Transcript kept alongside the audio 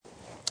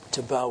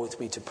to bow with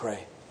me to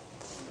pray.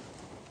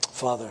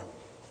 Father,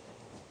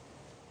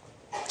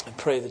 I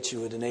pray that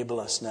you would enable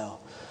us now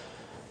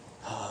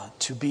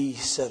to be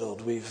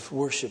settled. We've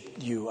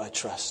worshipped you, I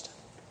trust.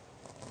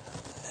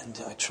 And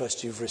I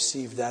trust you've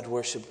received that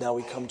worship. Now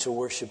we come to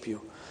worship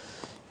you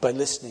by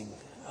listening.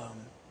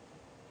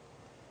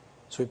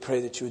 So we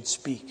pray that you would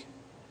speak.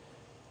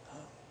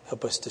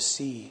 Help us to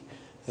see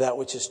that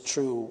which is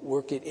true.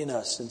 Work it in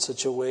us in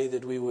such a way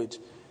that we would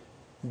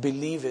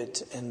believe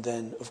it and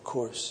then, of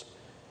course,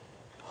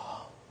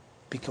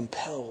 be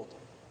compelled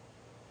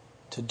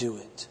to do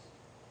it.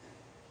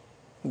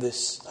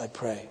 This I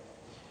pray.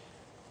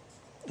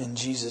 In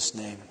Jesus'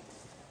 name.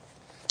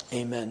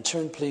 Amen.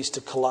 Turn please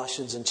to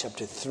Colossians in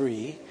chapter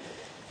 3.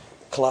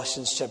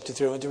 Colossians chapter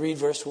 3. I want to read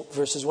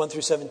verses 1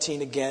 through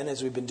 17 again,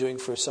 as we've been doing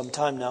for some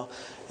time now,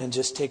 and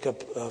just take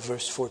up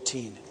verse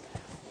 14.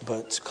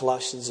 But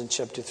Colossians in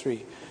chapter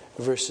 3,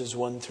 verses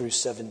 1 through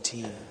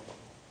 17.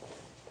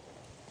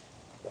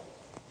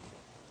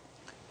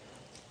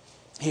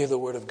 Hear the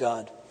word of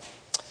God.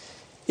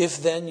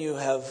 If then you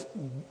have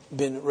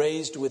been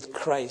raised with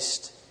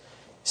Christ,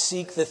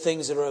 seek the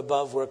things that are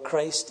above where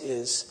Christ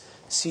is,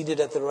 seated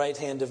at the right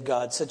hand of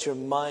God. Set your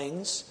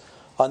minds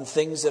on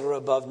things that are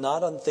above,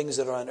 not on things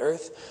that are on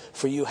earth.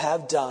 For you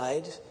have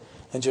died,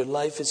 and your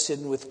life is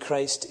hidden with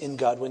Christ in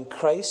God. When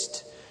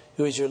Christ,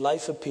 who is your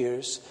life,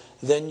 appears,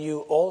 then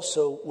you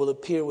also will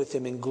appear with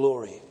him in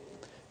glory.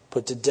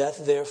 Put to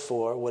death,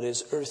 therefore, what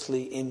is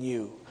earthly in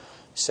you: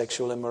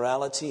 sexual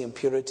immorality,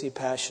 impurity,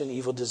 passion,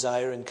 evil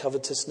desire, and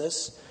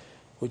covetousness,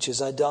 which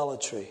is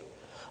idolatry.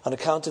 On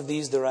account of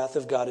these, the wrath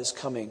of God is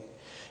coming.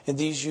 In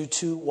these you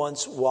too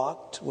once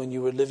walked when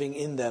you were living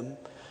in them,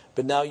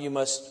 but now you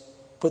must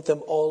put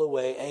them all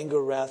away: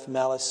 anger, wrath,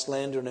 malice,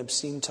 slander, and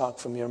obscene talk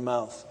from your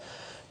mouth.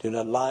 Do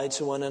not lie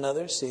to one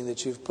another, seeing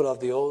that you've put off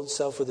the old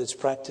self with its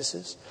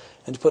practices,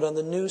 and put on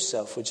the new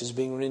self, which is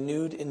being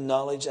renewed in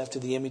knowledge after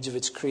the image of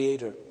its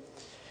Creator.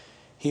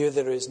 Here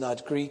there is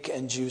not Greek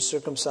and Jew,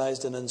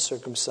 circumcised and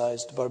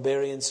uncircumcised,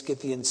 barbarian,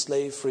 Scythian,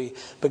 slave free,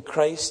 but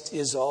Christ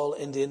is all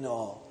and in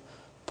all.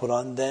 Put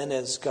on then,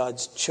 as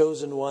God's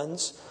chosen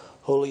ones,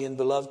 holy and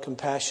beloved,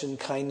 compassion,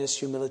 kindness,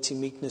 humility,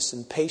 meekness,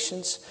 and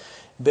patience,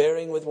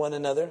 bearing with one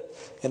another,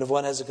 and if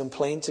one has a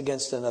complaint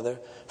against another,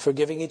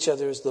 forgiving each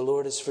other as the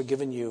Lord has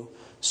forgiven you,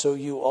 so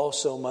you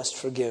also must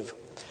forgive.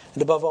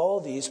 And above all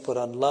these, put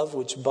on love,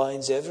 which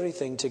binds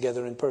everything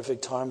together in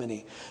perfect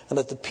harmony. And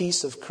let the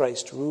peace of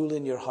Christ rule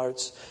in your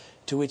hearts,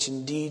 to which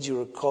indeed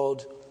you are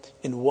called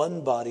in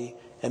one body,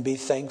 and be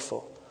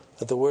thankful.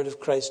 Let the word of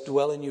Christ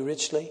dwell in you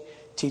richly,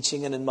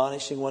 teaching and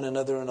admonishing one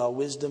another in all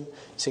wisdom,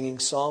 singing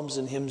psalms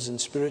and hymns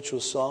and spiritual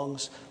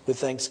songs with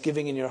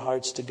thanksgiving in your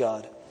hearts to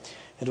God.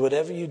 And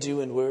whatever you do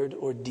in word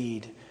or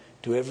deed,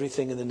 do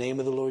everything in the name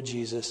of the Lord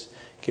Jesus,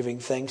 giving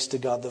thanks to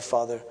God the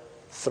Father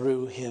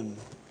through him.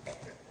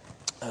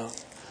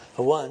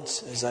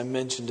 Once, as I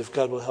mentioned, if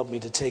God will help me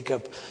to take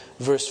up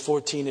verse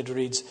 14, it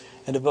reads,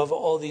 and above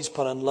all these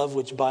put on love,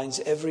 which binds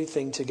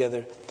everything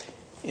together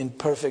in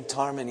perfect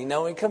harmony.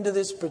 Now when we come to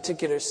this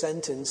particular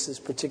sentence, this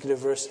particular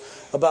verse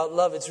about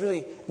love, it's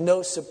really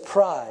no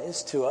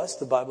surprise to us.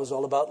 The Bible is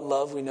all about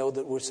love. We know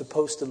that we're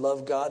supposed to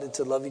love God and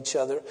to love each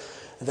other.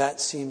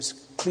 That seems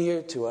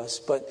clear to us.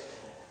 But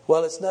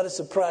while it's not a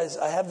surprise,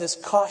 I have this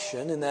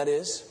caution, and that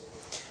is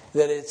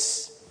that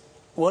it's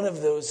one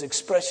of those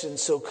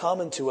expressions so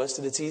common to us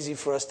that it's easy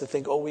for us to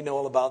think, oh, we know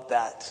all about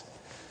that.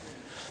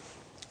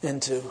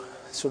 And to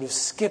sort of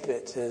skip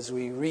it as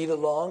we read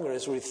along or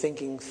as we're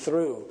thinking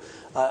through.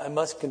 I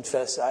must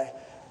confess, I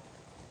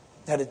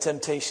had a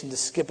temptation to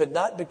skip it,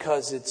 not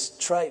because it's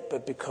trite,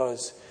 but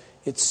because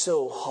it's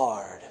so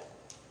hard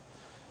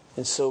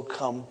and so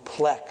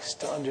complex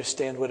to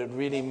understand what it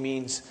really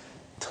means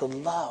to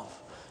love.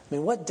 I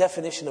mean, what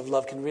definition of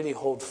love can really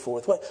hold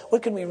forth?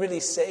 What can we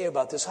really say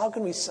about this? How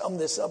can we sum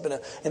this up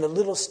in a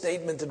little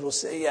statement that will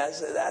say,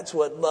 yes, that's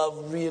what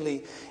love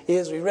really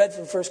is? We read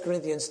from 1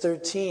 Corinthians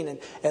 13, and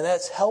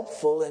that's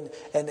helpful, and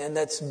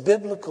that's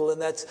biblical,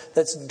 and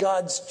that's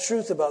God's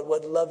truth about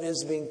what love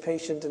is, being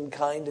patient and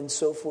kind and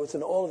so forth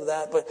and all of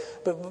that.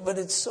 But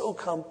it's so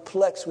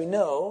complex. We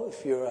know,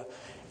 if you're a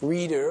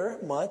reader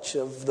much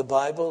of the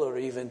Bible or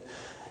even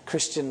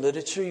Christian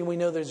literature, we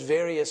know there's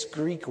various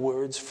Greek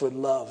words for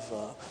love.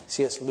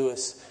 C.S.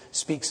 Lewis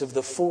speaks of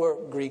the 4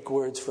 Greek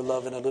words for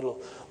love in a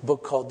little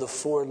book called The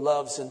 4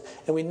 Loves. And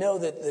we know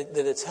that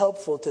it's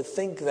helpful to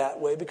think that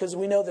way because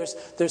we know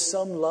there's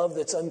some love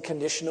that's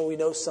unconditional. We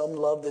know some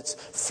love that's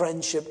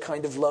friendship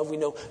kind of love. We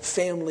know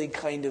family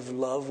kind of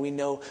love. We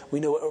know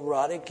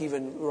erotic,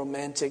 even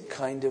romantic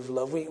kind of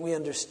love. We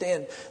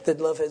understand that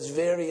love has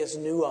various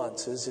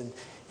nuances. In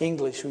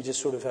English, we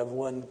just sort of have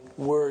one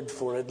word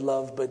for it,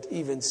 love. But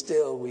even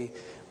still, we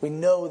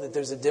know that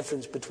there's a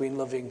difference between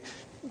loving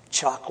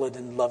chocolate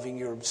and loving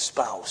your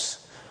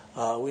spouse.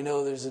 We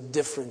know there's a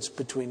difference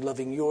between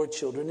loving your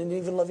children and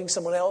even loving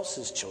someone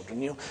else's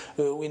children.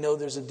 We know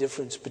there's a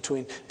difference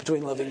between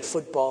loving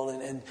football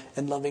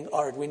and loving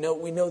art. We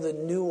know the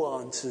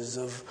nuances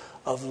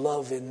of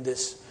love in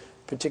this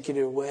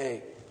particular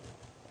way.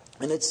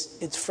 And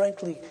it's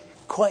frankly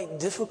quite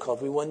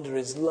difficult. We wonder,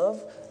 is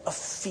love a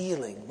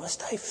feeling?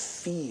 Must I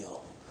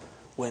feel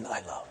when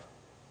I love?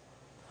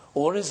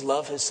 Or is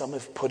love, as some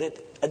have put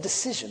it, a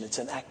decision? It's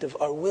an act of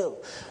our will.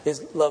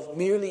 Is love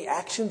merely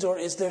actions, or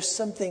is there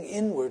something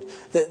inward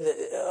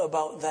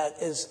about that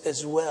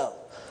as well?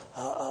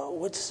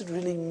 What does it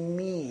really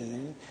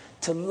mean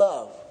to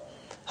love?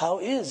 How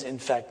is, in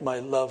fact, my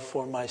love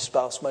for my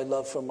spouse, my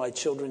love for my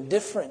children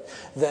different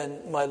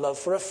than my love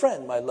for a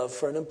friend, my love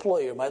for an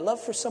employer, my love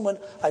for someone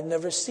I've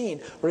never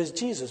seen, or as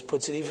Jesus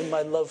puts it, even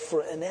my love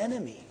for an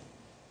enemy?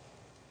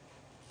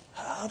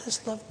 How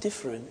does love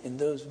differ in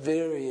those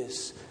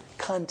various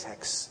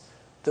contexts,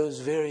 those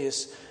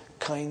various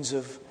kinds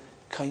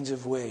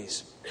of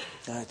ways?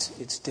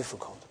 It's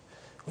difficult.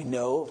 We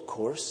know, of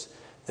course,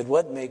 that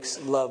what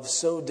makes love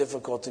so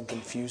difficult and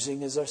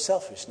confusing is our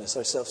selfishness,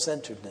 our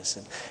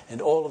self-centeredness,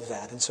 and all of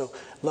that. And so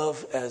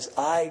love, as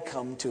I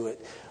come to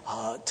it,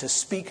 to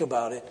speak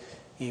about it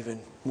even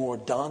more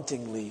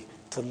dauntingly,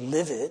 to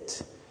live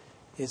it,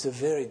 is a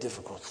very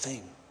difficult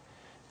thing.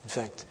 In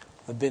fact,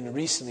 I've been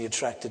recently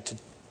attracted to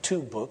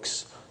 2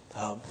 books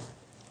by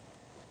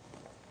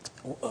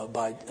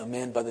a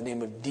man by the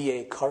name of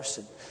D.A.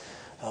 Carson.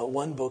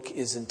 One book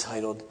is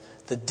entitled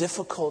The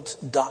Difficult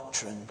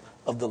Doctrine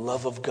of the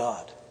Love of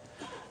God.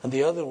 And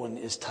the other one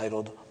is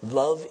titled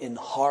Love in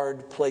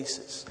Hard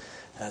Places.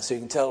 So you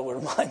can tell where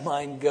my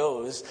mind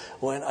goes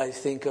when I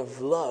think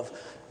of love.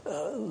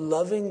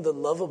 Loving the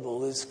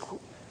lovable is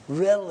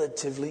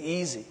relatively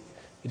easy.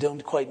 We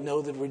don't quite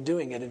know that we're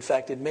doing it. In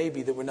fact, it may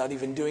be that we're not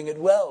even doing it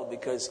well,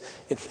 because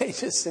it may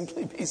just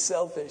simply be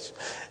selfish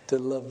to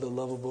love the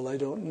lovable. I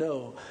don't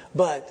know.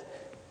 But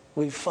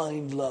we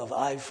find love.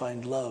 I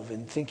find love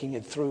in thinking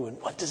it through.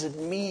 And what does it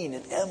mean?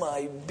 And am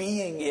I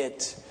being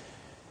it?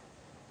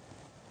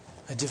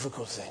 A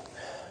difficult thing.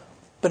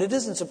 But it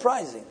isn't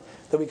surprising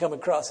that we come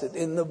across it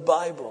in the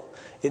Bible.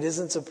 It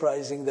isn't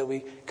surprising that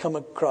we come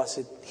across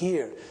it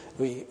here.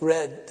 We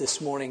read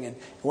this morning in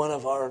one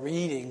of our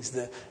readings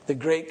the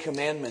great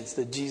commandments,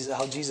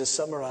 how Jesus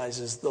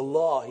summarizes the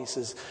law. He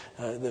says,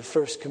 the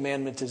first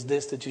commandment is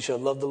this, that you shall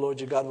love the Lord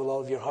your God with all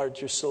of your heart,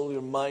 your soul,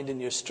 your mind,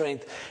 and your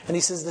strength. And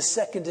he says the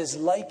second is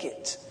like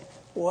it.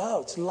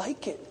 Wow, it's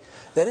like it.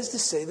 That is to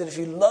say that if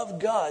you love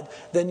God,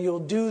 then you'll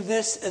do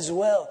this as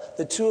well.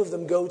 The two of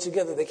them go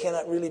together. They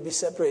cannot really be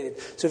separated.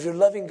 So if you're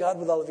loving God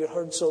with all of your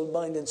heart, soul,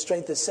 mind, and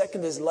strength, the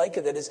second is like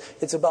it. That is,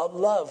 it's about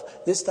love.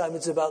 This time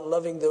it's about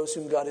loving those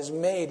whom God has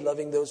made,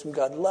 loving those whom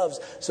God loves.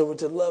 So we're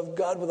to love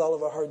God with all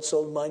of our heart,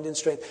 soul, mind, and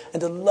strength.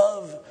 And to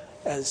love,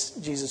 as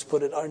Jesus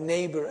put it, our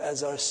neighbor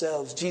as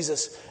ourselves.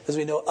 Jesus, as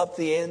we know, upped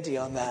the ante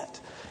on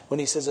that when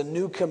he says, a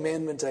new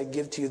commandment I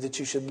give to you, that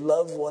you should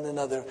love one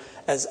another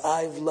as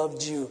I've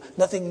loved you.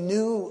 Nothing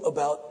new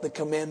about the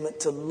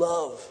commandment to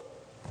love.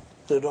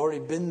 It had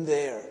already been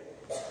there.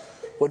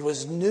 What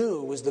was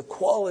new was the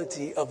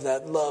quality of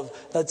that love,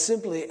 not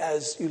simply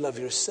as you love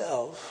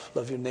yourself,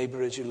 love your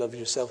neighbor as you love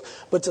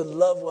yourself, but to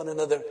love one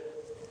another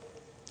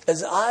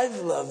as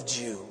I've loved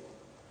you.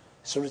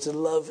 So we're to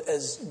love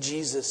as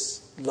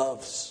Jesus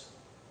loves.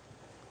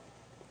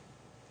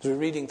 As we're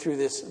reading through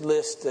this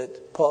list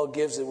that Paul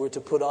gives that we're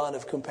to put on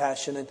of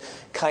compassion and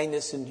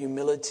kindness and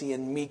humility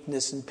and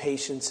meekness and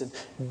patience and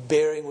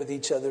bearing with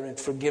each other and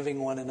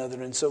forgiving one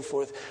another and so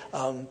forth.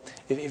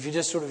 If you're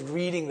just sort of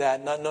reading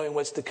that, not knowing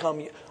what's to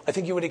come, I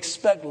think you would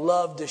expect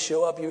love to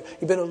show up. You've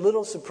been a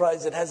little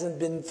surprised it hasn't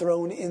been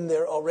thrown in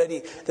there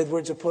already, that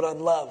we're to put on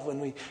love.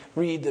 When we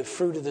read the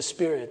fruit of the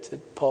Spirit,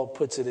 that Paul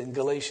puts it in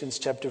Galatians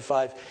chapter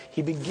 5,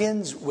 he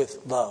begins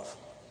with love.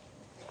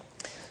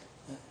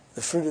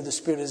 The fruit of the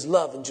Spirit is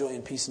love and joy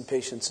and peace and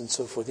patience and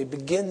so forth. He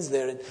begins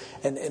there,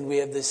 and we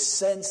have this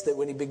sense that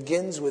when he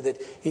begins with it,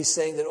 he's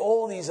saying that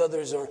all these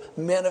others are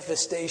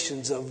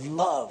manifestations of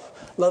love.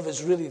 Love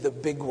is really the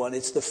big one.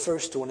 It's the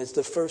first one. It's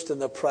the first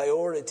and the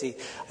priority.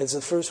 It's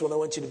the first one I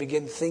want you to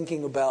begin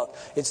thinking about.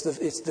 It's the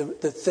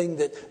thing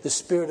that the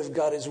Spirit of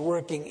God is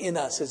working in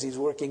us as he's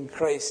working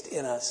Christ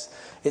in us.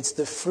 It's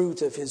the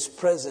fruit of his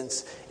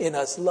presence in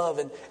us, love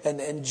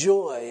and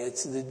joy.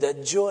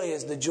 That joy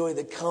is the joy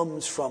that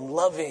comes from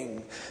loving.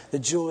 The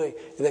joy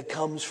that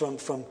comes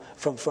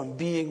from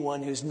being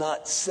one who's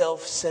not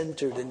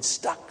self-centered and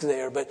stuck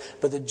there, but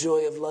the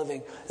joy of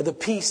loving. The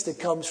peace that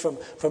comes from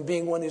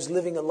being one who's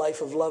living a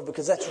life of love,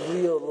 because that's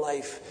real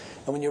life.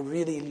 And when you're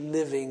really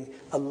living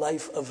a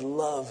life of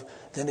love,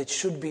 then it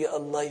should be a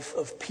life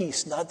of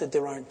peace. Not that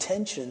there aren't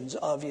tensions,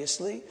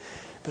 obviously,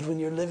 but when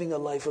you're living a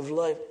life of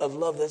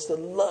love, that's the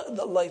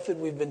life that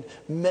we've been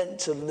meant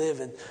to live,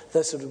 and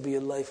thus it will be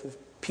a life of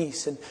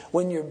peace. And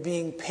when you're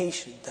being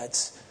patient,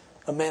 that's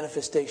a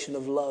manifestation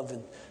of love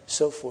and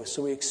so forth.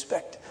 So we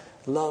expect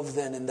love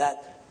then in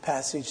that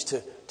passage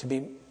to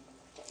be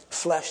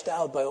fleshed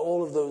out by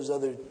all of those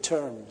other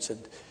terms.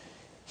 And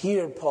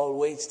here Paul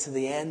waits to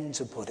the end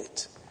to put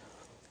it.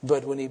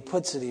 But when he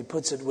puts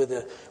it with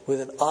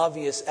an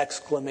obvious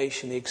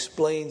exclamation. He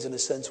explains, in a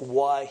sense,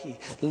 why he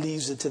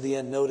leaves it to the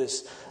end.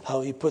 Notice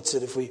how he puts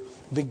it. If we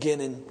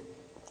begin in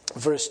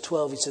verse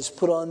 12, he says,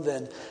 "Put on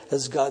then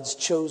as God's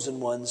chosen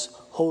ones,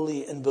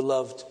 holy and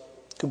beloved,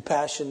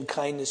 compassion,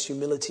 kindness,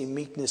 humility,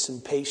 meekness,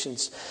 and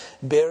patience,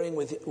 bearing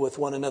with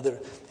one another.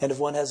 And if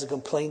one has a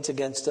complaint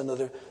against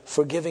another,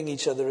 forgiving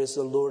each other as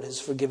the Lord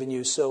has forgiven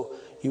you, so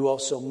you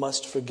also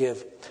must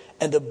forgive.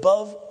 And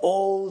above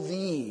all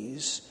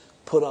these,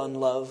 put on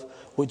love,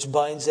 which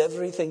binds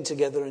everything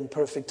together in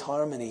perfect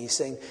harmony. He's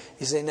saying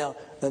now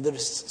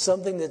there's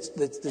something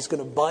that's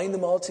going to bind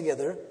them all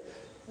together,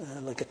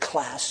 like a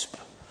clasp,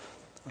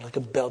 or like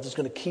a belt. It's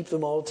going to keep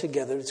them all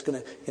together. It's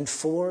going to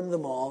inform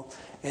them all.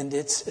 And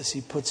it's, as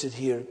he puts it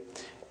here,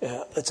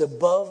 it's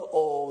above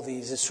all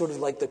these. It's sort of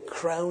like the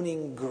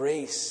crowning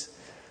grace.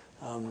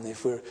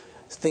 If we're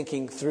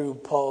thinking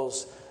through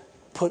Paul's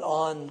put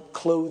on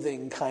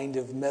clothing kind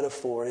of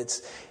metaphor,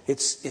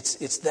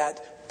 it's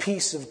that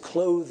piece of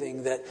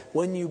clothing that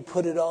when you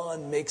put it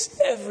on makes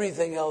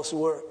everything else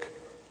work.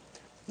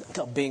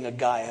 Now, being a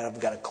guy, I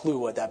haven't got a clue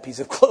what that piece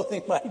of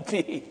clothing might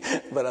be,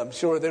 but I'm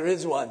sure there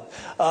is one.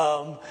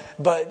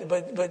 But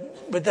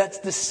that's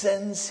the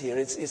sense here.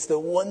 It's the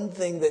one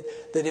thing that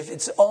if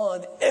it's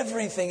on,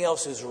 everything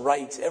else is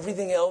right.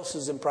 Everything else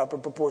is in proper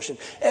proportion.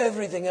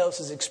 Everything else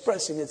is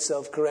expressing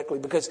itself correctly.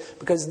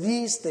 Because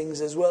these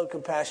things as well,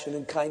 compassion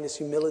and kindness,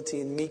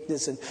 humility and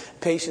meekness and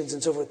patience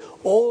and so forth,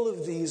 all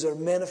of these are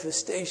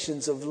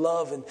manifestations of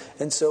love.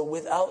 And so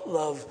without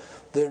love,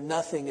 they're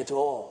nothing at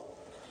all.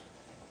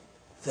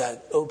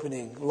 That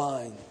opening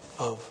line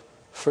of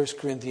 1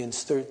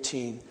 Corinthians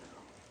 13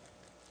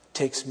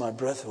 takes my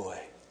breath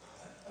away.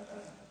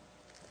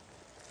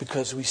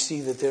 Because we see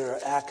that there are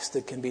acts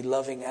that can be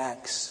loving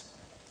acts.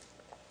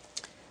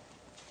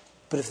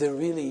 But if they're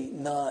really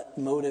not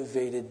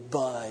motivated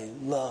by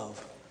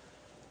love,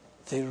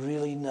 they're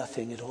really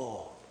nothing at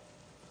all.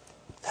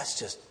 That's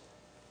just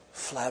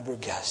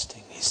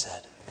flabbergasting, he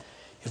said.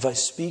 If I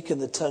speak in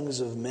the tongues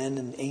of men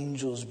and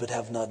angels but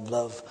have not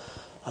love,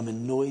 I'm a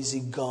noisy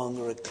gong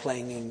or a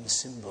clanging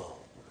cymbal.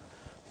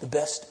 The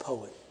best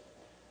poet,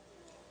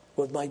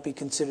 what might be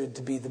considered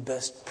to be the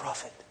best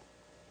prophet,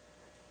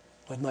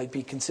 what might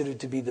be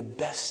considered to be the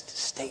best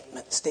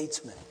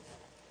statesman,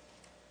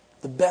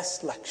 the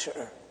best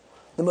lecturer,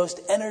 the most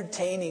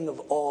entertaining of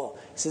all.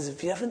 He says,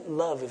 if you haven't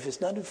love, if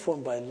it's not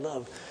informed by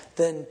love,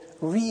 then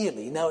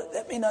really, now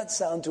that may not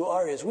sound to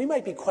our ears, we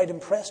might be quite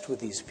impressed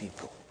with these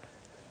people.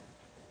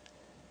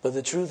 But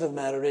the truth of the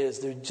matter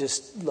is, they're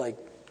just like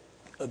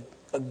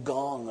a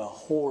gong, a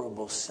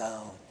horrible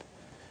sound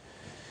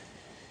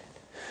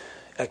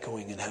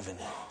echoing in heaven.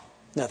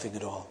 Nothing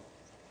at all.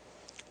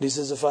 And he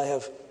says, if I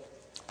have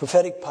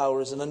prophetic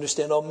powers and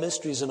understand all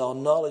mysteries and all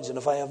knowledge, and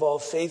if I have all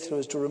faith so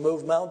as to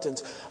remove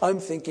mountains, I'm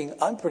thinking,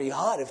 I'm pretty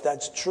hot if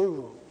that's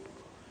true.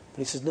 But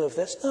he says, no, if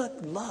that's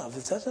not love,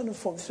 if that's not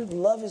informed, if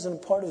love isn't a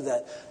part of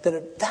that,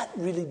 then that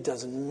really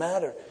doesn't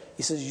matter.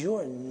 He says,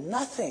 you're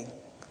nothing.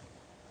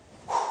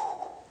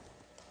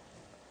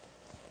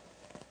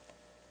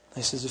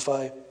 He says, if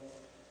I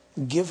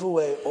give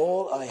away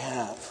all I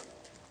have,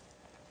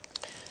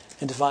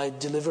 and if I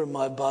deliver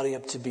my body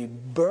up to be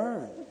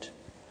burned,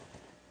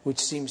 which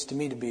seems to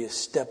me to be a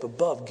step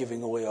above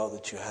giving away all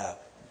that you have,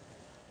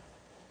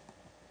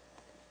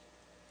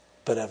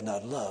 but have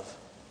not love,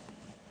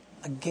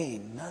 I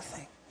gain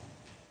nothing.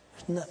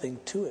 There's nothing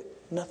to it.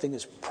 Nothing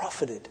is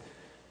profited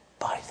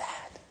by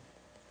that.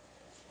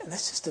 And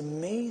that's just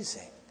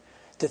amazing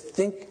to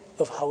think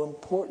of how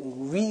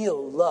important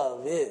real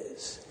love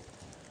is.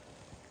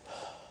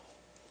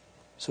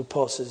 So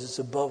Paul says it's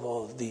above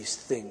all of these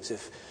things.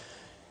 If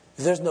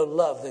there's no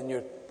love, then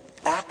your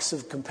acts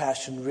of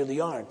compassion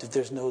really aren't. If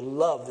there's no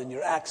love, then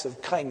your acts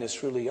of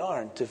kindness really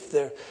aren't. If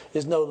there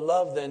is no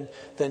love, then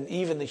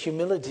even the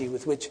humility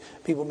with which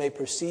people may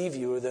perceive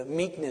you, or the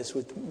meekness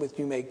with which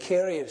you may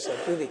carry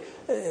yourself, really,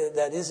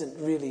 that isn't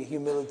really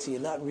humility,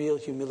 and not real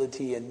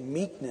humility and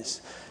meekness.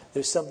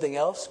 There's something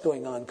else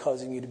going on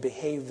causing you to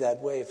behave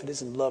that way. If it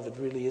isn't love, it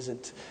really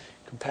isn't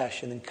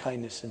compassion and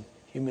kindness and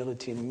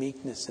humility and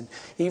meekness. And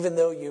even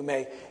though you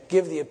may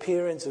give the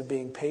appearance of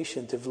being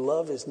patient, if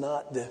love is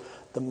not the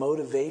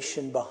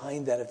motivation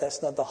behind that, if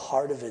that's not the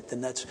heart of it, then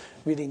that's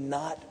really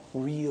not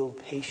real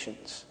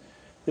patience,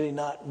 really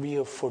not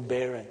real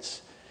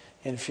forbearance.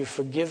 And if you're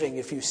forgiving,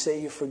 if you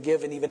say you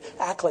forgive and even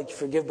act like you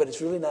forgive, but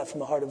it's really not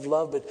from a heart of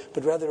love,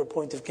 but rather a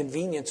point of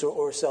convenience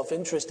or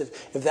self-interest,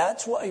 if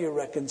that's why you're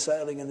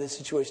reconciling in this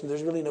situation,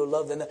 there's really no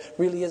love, then that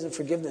really isn't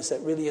forgiveness,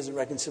 that really isn't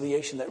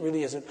reconciliation, that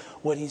really isn't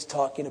what he's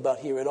talking about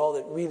here at all,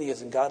 that really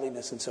isn't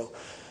godliness. And so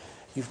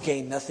you've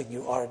gained nothing,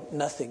 you are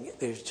nothing,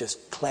 there's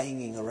just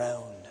clanging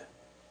around.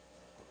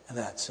 And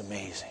that's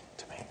amazing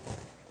to me,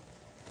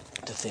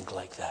 to think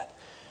like that.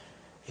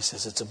 He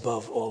says it's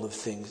above all of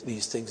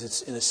these things.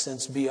 It's in a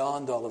sense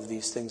beyond all of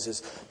these things,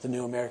 as the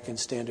New American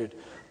Standard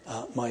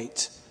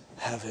might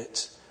have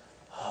it.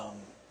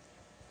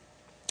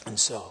 And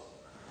so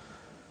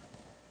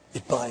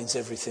it binds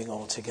everything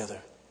all together,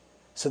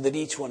 so that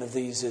each one of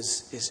these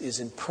is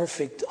in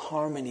perfect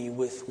harmony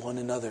with one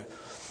another.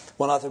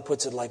 One author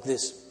puts it like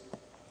this.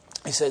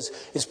 He says,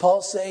 is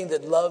Paul saying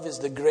that love is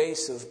the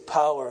grace of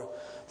power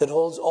that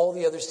holds all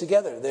the others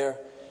together? There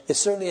is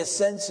certainly a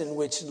sense in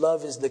which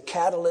love is the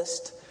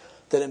catalyst,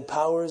 that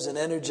empowers and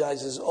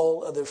energizes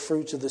all other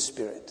fruits of the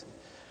Spirit.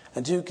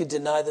 And who could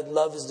deny that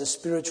love is the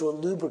spiritual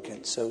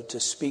lubricant, so to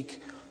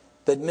speak,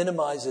 that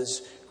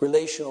minimizes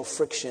relational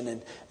friction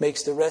and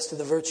makes the rest of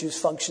the virtues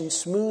function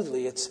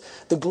smoothly? It's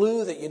the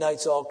glue that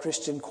unites all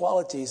Christian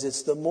qualities.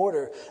 It's the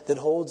mortar that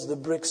holds the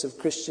bricks of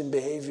Christian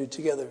behavior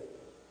together.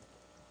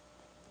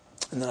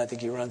 And then I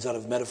think he runs out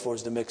of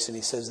metaphors to mix, and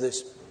he says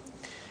this.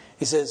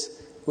 He says,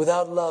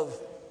 without love,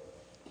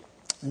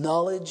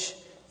 knowledge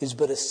is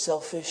but a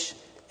selfish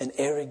and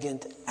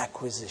arrogant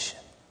acquisition.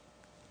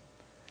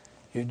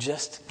 You're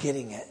just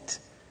getting it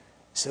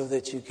so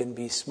that you can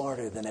be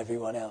smarter than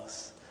everyone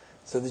else,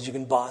 so that you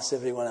can boss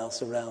everyone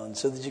else around,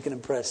 so that you can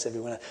impress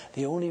everyone else.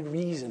 The only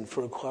reason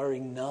for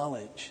acquiring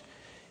knowledge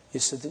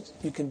is so that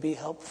you can be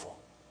helpful,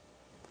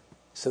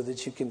 so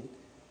that you can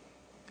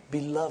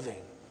be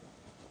loving.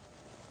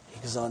 He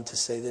goes on to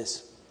say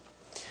this.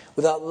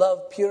 Without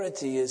love,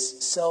 purity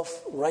is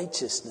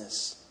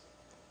self-righteousness.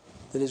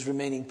 That is,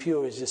 remaining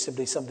pure is just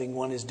simply something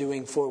one is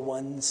doing for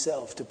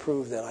oneself to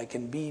prove that I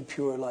can be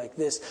pure like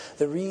this.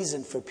 The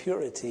reason for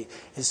purity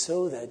is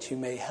so that you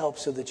may help,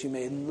 so that you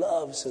may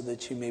love, so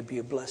that you may be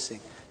a blessing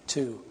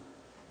to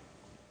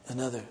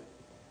another.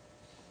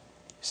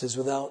 He says,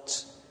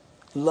 without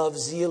love,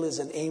 zeal is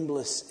an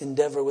aimless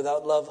endeavor.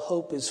 Without love,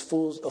 hope is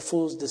a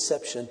fool's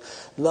deception.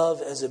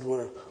 Love, as it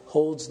were,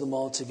 holds them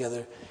all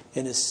together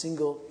in a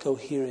single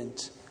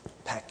coherent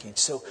package.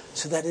 So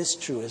that is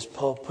true, as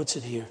Paul puts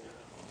it here.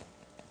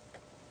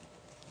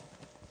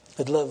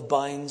 That love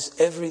binds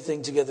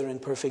everything together in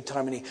perfect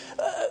harmony.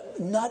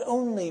 Not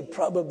only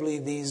probably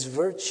these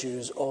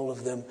virtues, all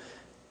of them,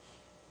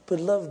 but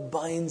love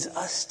binds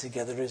us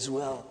together as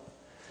well.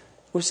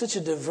 We're such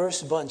a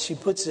diverse bunch. He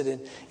puts it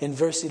in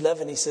verse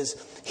 11. He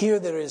says, here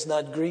there is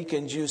not Greek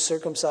and Jew,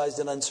 circumcised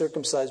and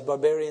uncircumcised,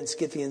 barbarian,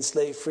 Scythian,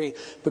 slave free,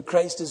 but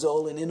Christ is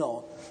all and in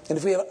all. And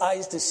if we have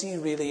eyes to see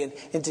really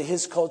into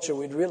his culture,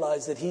 we'd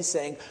realize that he's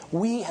saying,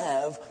 we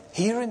have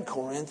here in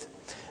Corinth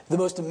the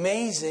most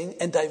amazing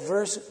and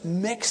diverse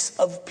mix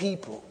of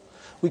people.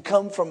 We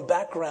come from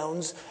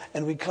backgrounds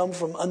and we come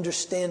from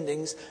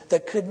understandings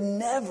that could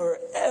never,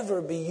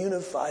 ever be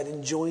unified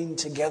and joined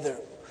together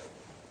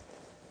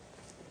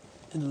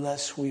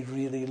unless we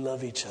really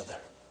love each other.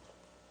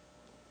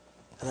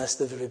 And that's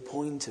the very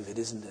point of it,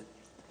 isn't it?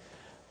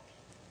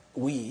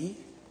 We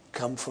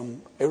come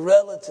from a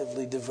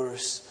relatively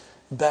diverse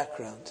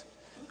background.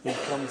 We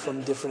come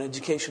from different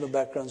educational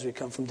backgrounds. We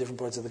come from different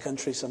parts of the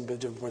country, some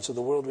different parts of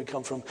the world. We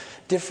come from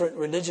different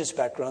religious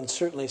backgrounds,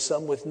 certainly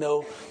some with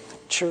no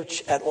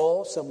church at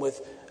all, some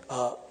with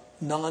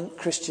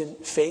non-Christian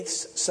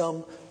faiths,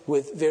 some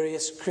with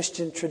various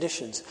Christian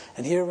traditions.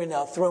 And here we're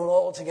now thrown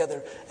all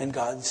together, and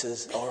God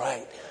says, all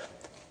right,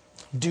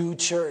 do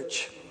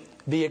church,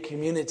 be a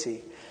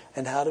community.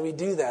 And how do we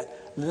do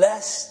that?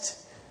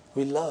 Lest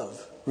we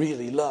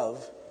really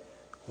love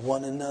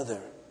one another.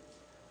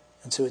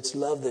 And so it's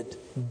love that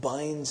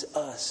binds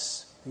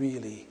us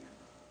really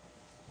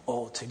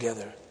all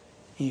together,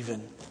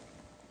 even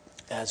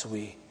as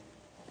we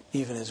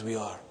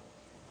are.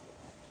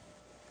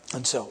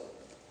 And so,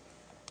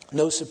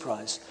 no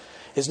surprise.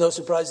 It's no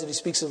surprise that he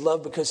speaks of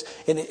love, because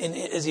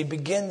as he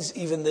begins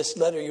even this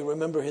letter, you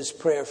remember his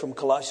prayer from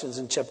Colossians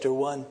in chapter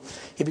 1.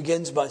 He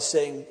begins by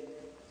saying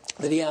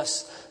that he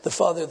asks the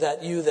Father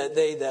that you, that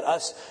they, that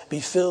us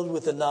be filled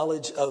with the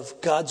knowledge of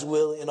God's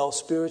will in all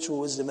spiritual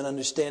wisdom and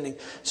understanding,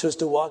 so as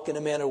to walk in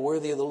a manner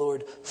worthy of the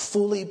Lord,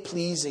 fully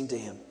pleasing to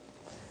him.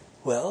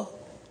 Well,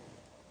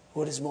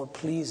 what is more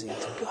pleasing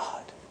to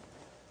God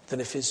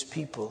than if his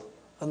people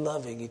are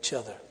loving each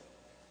other?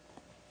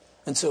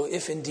 And so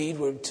if indeed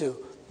we're to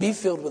be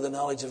filled with the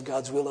knowledge of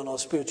God's will and all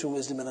spiritual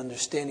wisdom and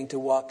understanding, to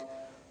walk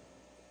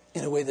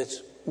in a way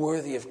that's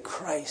worthy of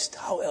Christ,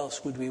 how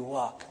else would we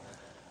walk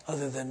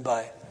other than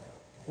by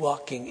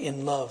walking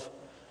in love?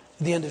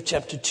 At the end of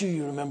chapter 2,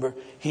 you remember,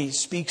 he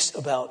speaks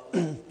about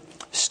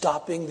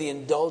stopping the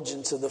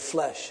indulgence of the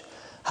flesh.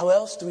 How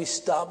else do we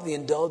stop the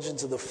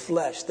indulgence of the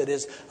flesh, that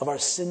is, of our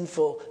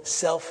sinful,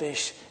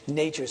 selfish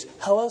natures?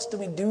 How else do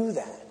we do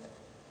that?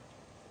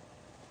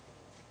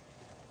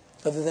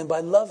 Other than by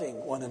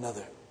loving one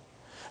another.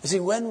 You see,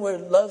 when we're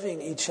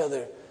loving each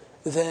other,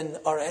 then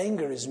our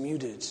anger is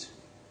muted.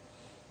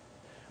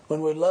 When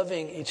we're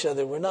loving each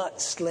other, we're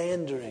not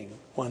slandering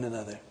one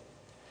another.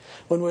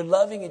 When we're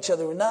loving each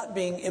other, we're not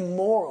being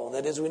immoral.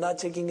 That is, we're not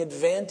taking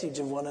advantage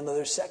of one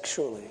another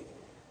sexually.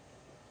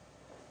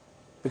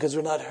 Because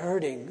we're not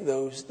hurting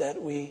those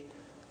that we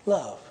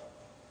love.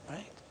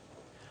 Right?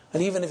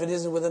 And even if it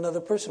isn't with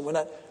another person, we're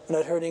not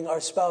hurting our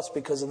spouse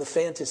because of the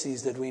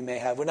fantasies that we may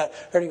have. We're not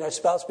hurting our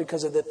spouse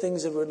because of the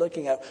things that we're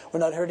looking at. We're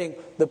not hurting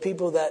the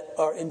people that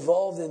are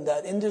involved in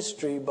that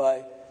industry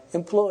by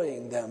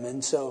employing them.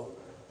 And so,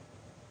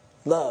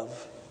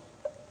 love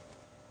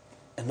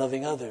and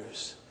loving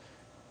others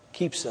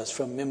keeps us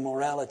from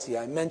immorality.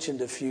 I mentioned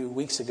a few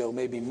weeks ago,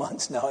 maybe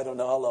months now, I don't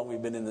know how long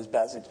we've been in this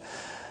passage,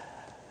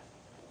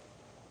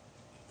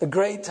 a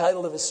great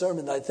title of a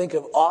sermon that I think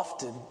of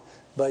often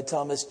by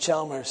Thomas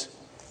Chalmers,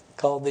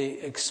 called The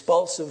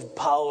Expulsive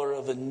Power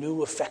of a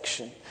New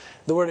Affection.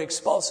 The word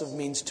expulsive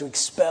means to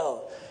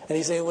expel. And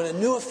he's saying when a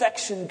new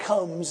affection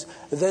comes,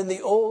 then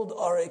the old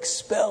are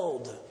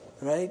expelled,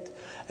 right?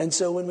 And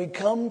so when we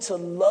come to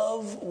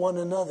love one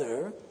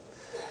another,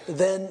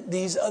 then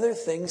these other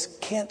things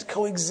can't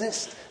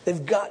coexist.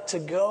 They've got to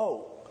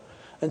go.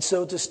 And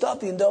so to stop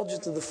the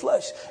indulgence of the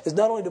flesh is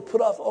not only to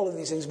put off all of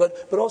these things,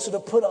 but also to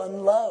put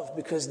on love,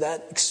 because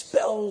that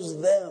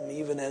expels them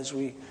even as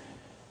we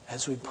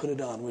put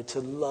it on. We're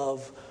to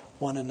love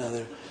one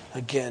another.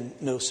 Again,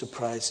 no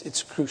surprise.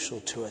 It's crucial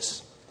to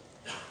us.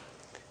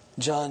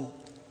 John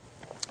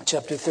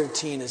chapter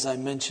 13, as I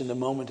mentioned a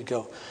moment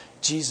ago,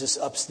 Jesus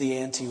ups the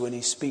ante when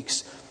he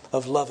speaks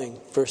of loving.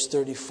 Verse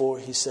 34,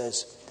 he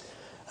says,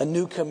 "A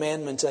new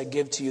commandment I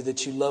give to you,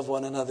 that you love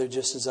one another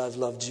just as I've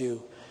loved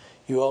you.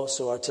 You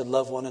also are to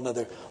love one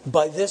another.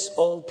 By this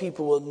all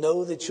people will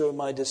know that you're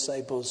my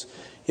disciples,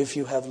 if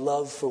you have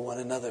love for one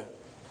another."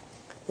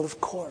 Well,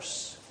 of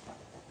course.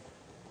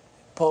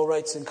 Paul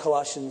writes in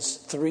Colossians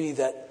 3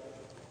 that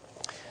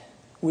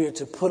we are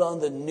to put on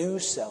the new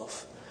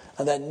self.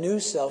 And that new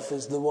self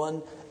is the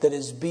one that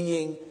is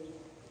being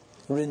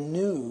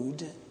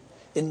renewed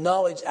in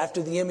knowledge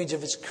after the image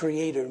of its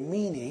creator.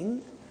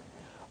 Meaning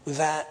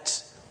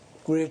that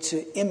we're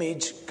to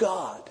image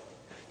God.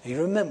 Now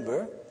you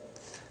remember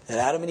that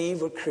Adam and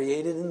Eve were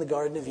created in the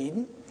Garden of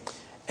Eden.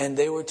 And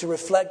they were to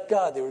reflect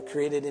God. They were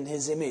created in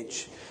His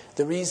image.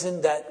 The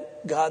reason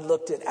that God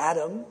looked at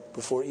Adam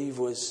before Eve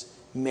was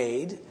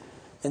made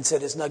and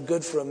said, "It's not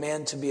good for a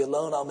man to be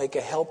alone. I'll make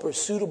a helper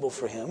suitable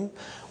for him,"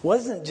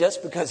 wasn't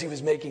just because he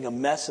was making a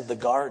mess of the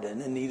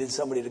garden and needed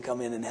somebody to come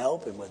in and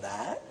help him with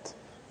that.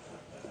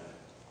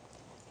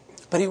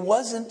 But he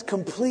wasn't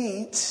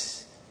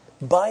complete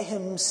by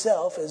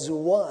himself as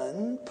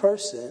one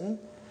person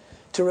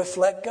to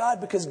reflect God,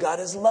 because God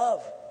is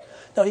love.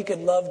 Now he could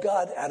love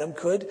God, Adam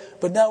could,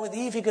 but now with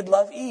Eve he could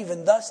love Eve,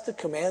 and thus the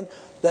command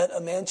that a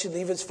man should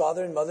leave his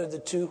father and mother, the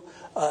two,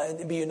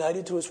 and be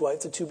united to his wife,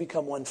 the two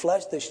become one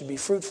flesh. They should be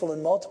fruitful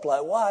and multiply.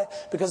 Why?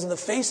 Because in the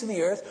face of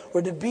the earth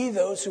were to be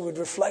those who would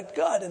reflect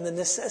God, and the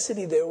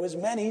necessity there was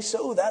many,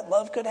 so that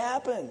love could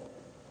happen.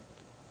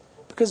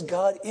 Because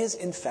God is,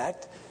 in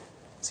fact,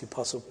 as the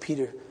Apostle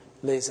Peter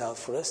lays out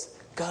for us,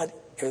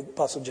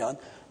 Apostle John,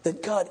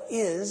 that God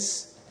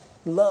is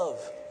love.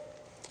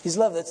 He's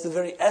love. That's the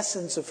very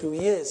essence of who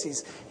He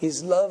is.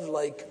 He's love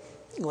like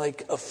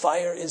a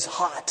fire is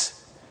hot.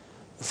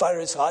 The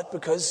fire is hot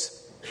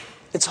because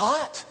it's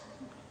hot.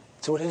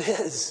 That's what it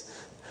is.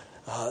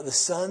 The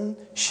sun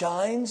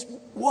shines.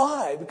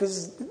 Why?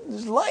 Because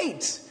there's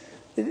light.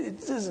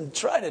 It doesn't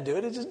try to do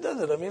it. It just does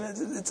it. I mean,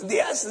 it's the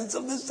essence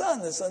of the sun.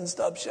 The sun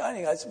stops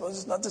shining. I suppose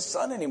it's not the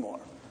sun anymore.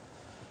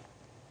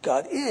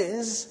 God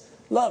is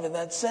love in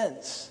that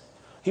sense.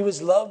 He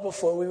was love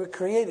before we were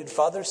created.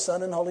 Father,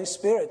 Son, and Holy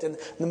Spirit. And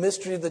the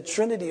mystery of the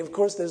Trinity, of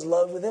course, there's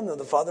love within them.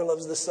 The Father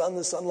loves the Son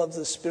loves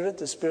the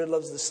Spirit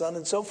loves the Son,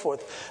 and so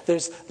forth.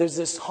 There's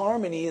this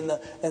harmony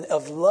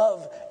of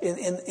love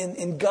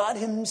in God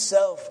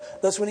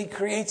Himself. Thus, when He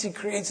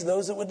creates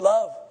those that would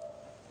love.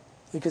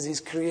 Because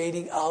He's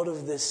creating out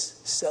of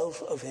this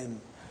self of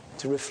Him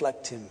to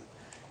reflect Him.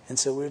 And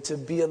so we're to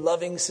be a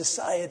loving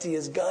society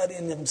as God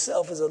in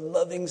Himself is a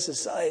loving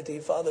society.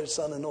 Father,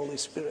 Son, and Holy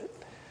Spirit.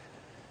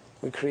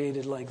 We're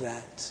created like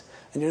that.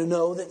 And you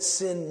know that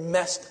sin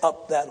messed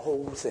up that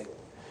whole thing.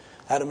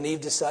 Adam and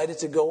Eve decided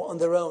to go on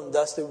their own.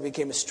 Thus they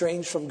became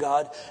estranged from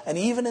God. And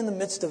even in the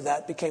midst of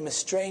that, became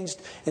estranged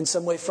in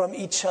some way from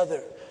each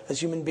other. As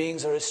human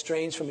beings are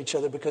estranged from each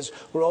other because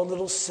we're all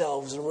little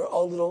selves. And we're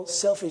all little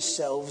selfish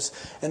selves.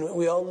 And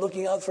we're all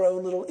looking out for our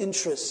own little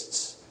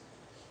interests.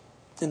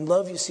 And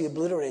love, you see,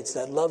 obliterates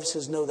that. Love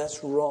says, no,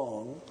 that's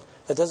wrong.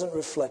 That doesn't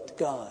reflect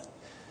God.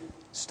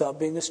 Stop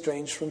being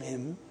estranged from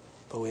Him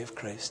by way of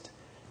Christ.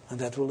 And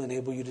that will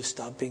enable you to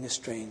stop being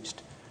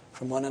estranged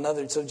from one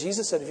another. So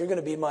Jesus said, if you're going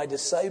to be my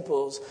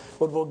disciples,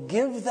 what will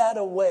give that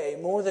away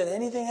more than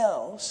anything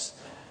else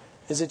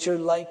is that you're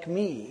like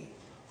me,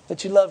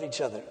 that you love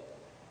each other.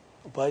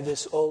 By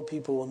this, all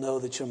people will know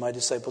that you're my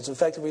disciples. In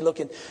fact, if we look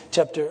in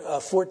chapter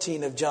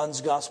 14 of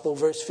John's Gospel,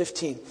 verse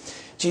 15,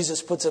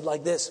 Jesus puts it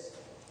like this.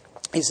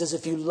 He says,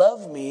 if you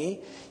love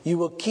me, you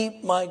will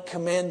keep my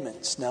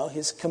commandments. Now,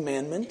 His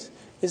commandment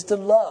is to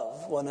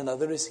love one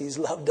another as He's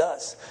loved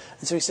us.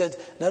 And so He said,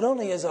 not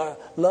only is our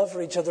love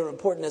for each other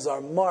important as our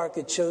mark,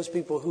 it shows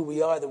people who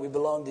we are, that we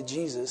belong to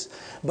Jesus,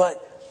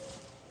 but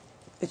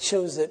it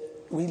shows that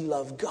we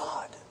love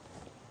God.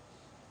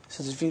 He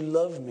says, if you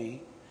love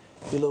me,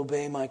 you'll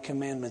obey my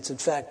commandments. In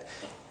fact,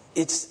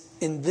 it's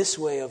in this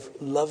way of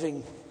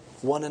loving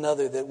one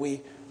another that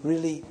we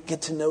really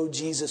get to know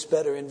Jesus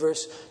better. In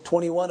verse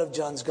 21 of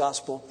John's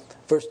Gospel,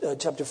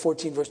 chapter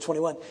 14, verse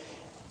 21,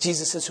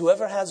 Jesus says,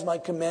 whoever has my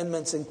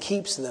commandments and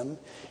keeps them,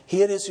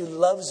 he it is who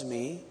loves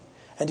me,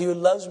 and he who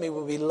loves me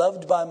will be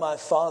loved by my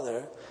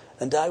Father,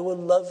 and I will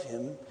love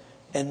him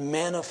and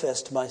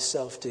manifest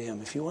myself to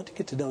him. If you want to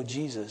get to know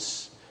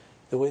Jesus,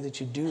 the way that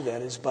you do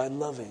that is by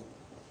loving.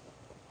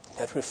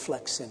 That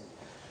reflects Him.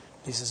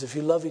 He says, if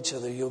you love each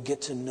other, you'll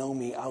get to know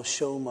me. I'll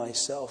show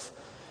myself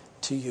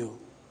to you.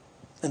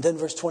 And then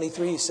verse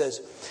 23 says,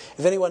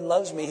 if anyone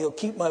loves me, he'll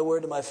keep my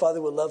word, and my Father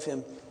will love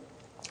him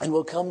and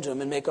will come to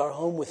him and make our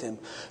home with him.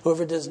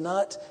 Whoever does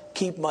not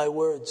keep my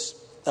words,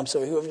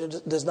 whoever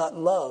does not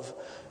love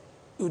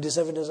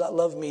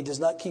me does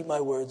not keep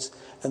my words,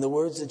 and the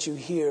word that you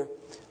hear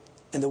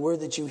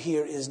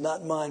is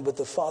not mine, but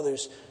the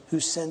Father's who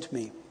sent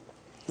me.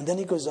 And then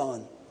he goes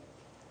on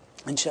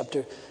in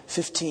chapter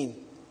 15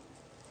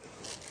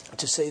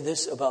 to say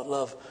this about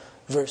love.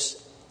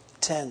 Verse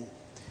 10.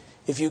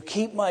 If you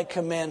keep my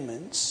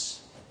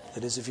commandments,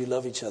 that is, if you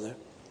love each other,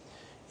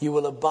 you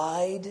will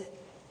abide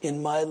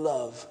in my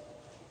love,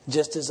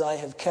 just as I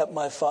have kept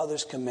my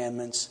Father's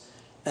commandments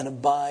and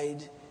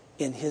abide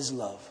in his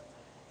love.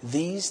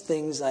 These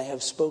things I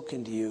have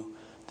spoken to you,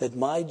 that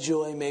my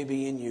joy may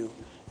be in you,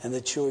 and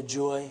that your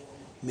joy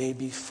may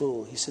be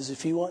full. He says,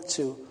 if you want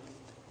to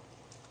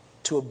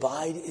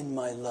abide in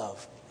my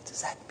love, what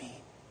does that mean?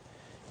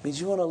 It means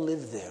you want to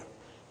live there.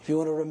 If you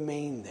want to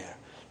remain there.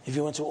 If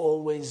you want to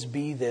always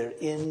be there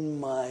in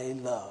my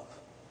love.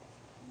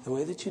 The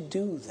way that you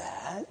do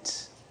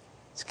that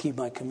is keep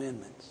my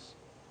commandments.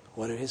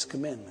 What are his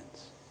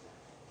commandments?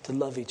 To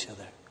love each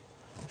other.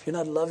 If you're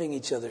not loving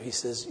each other, he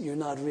says, you're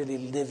not really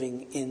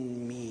living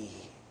in me.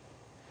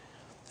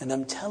 And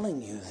I'm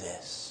telling you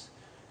this,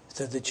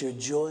 so that your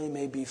joy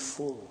may be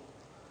full.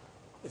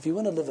 If you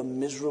want to live a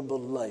miserable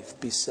life,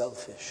 be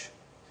selfish.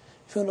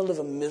 If you want to live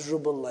a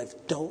miserable life,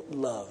 don't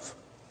love.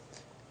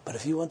 But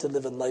if you want to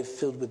live a life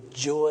filled with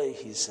joy,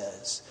 he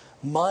says,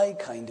 my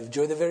kind of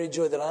joy, the very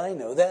joy that I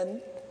know,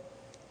 then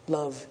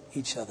love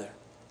each other.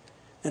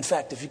 In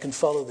fact, if you can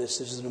follow this,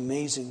 this is an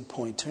amazing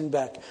point. Turn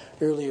back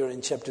earlier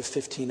in chapter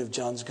 15 of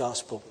John's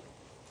Gospel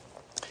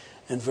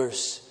and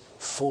verse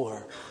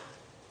 4.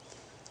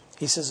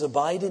 He says,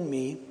 abide in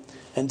me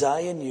and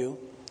I in you,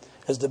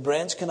 as the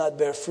branch cannot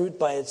bear fruit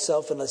by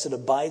itself unless it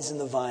abides in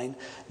the vine,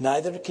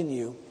 neither can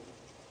you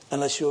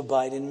unless you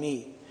abide in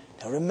me.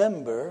 Now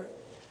remember,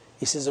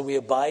 he says that we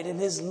abide in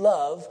his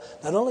love,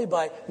 not only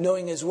by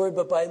knowing his word,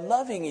 but by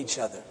loving each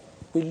other.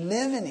 We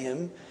live in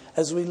him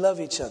as we love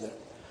each other.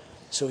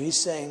 So he's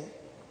saying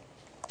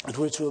that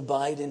we're to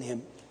abide in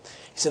him.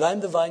 He said,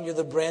 I'm the vine, you're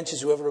the branches.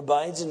 Whoever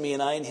abides in me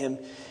and I in him,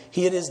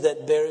 he it is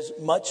that bears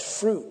much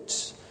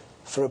fruit.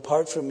 For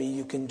apart from me,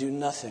 you can do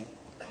nothing.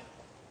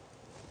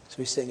 So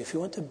he's saying, if you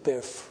want to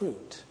bear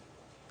fruit,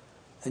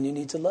 then you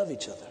need to love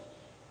each other.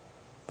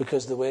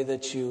 Because the way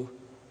that you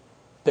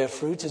bear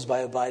fruit is by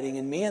abiding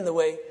in me, and the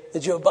way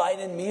that you abide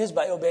in me is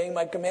by obeying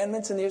my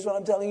commandments, and here's what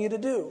I'm telling you to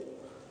do.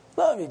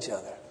 Love each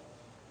other.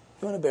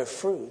 You want to bear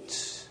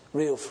fruit,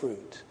 real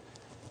fruit.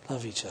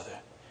 Love each other.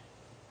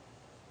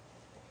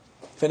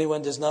 If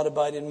anyone does not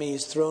abide in me, he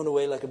is thrown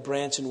away like a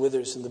branch and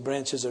withers, and the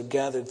branches are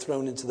gathered,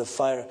 thrown into the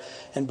fire,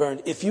 and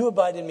burned. If you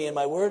abide in me, and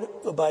my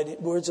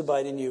words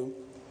abide in you,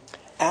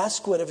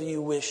 ask whatever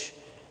you wish,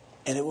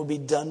 and it will be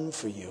done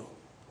for you.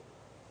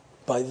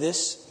 By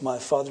this my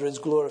Father is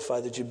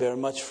glorified, that you bear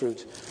much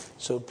fruit,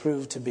 so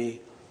prove to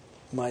be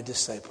my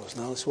disciples.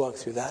 Now let's walk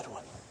through that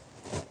one.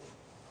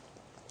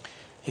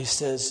 He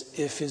says,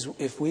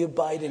 if we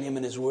abide in him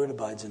and his word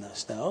abides in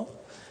us. Now,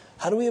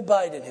 how do we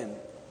abide in him?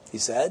 He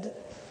said,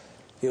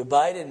 you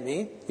abide in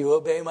me, you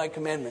obey my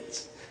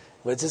commandments.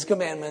 What's his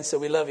commandments? So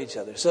we love each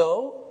other.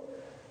 So,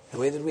 the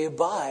way that we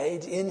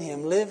abide in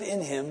him, live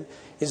in him,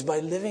 is by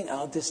living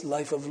out this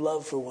life of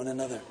love for one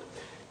another.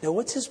 Now,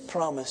 what's his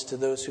promise to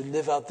those who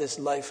live out this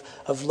life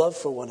of love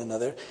for one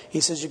another? He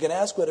says, you can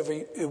ask whatever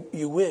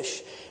you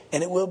wish,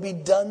 and it will be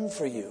done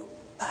for you.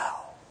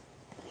 Now,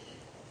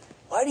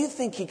 why do you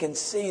think he can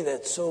say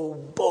that so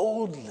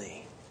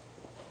boldly?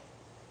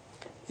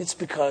 It's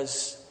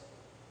because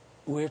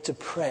we're to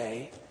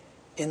pray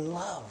in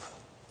love.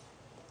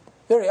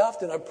 Very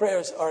often our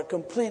prayers are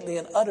completely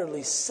and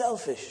utterly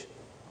selfish.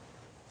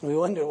 We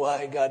wonder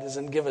why God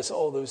doesn't give us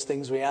all those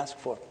things we ask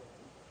for.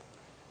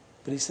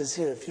 But he says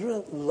here, if you're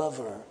a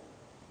lover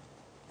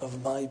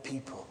of my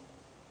people,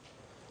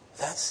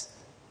 that's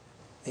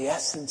the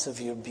essence of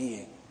your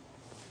being.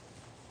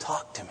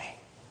 Talk to me.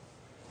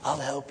 I'll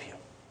help you.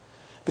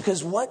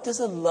 Because what does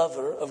a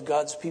lover of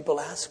God's people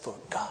ask for?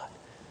 God,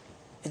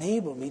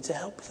 enable me to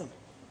help them.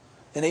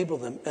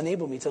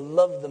 Enable me to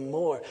love them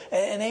more.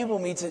 Enable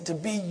me to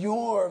be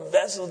your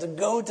vessel, to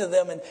go to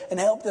them and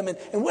help them in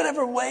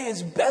whatever way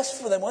is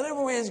best for them,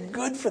 whatever way is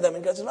good for them.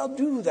 And God said, I'll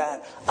do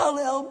that. I'll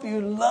help you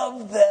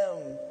love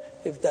them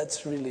if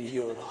that's really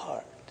your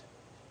heart.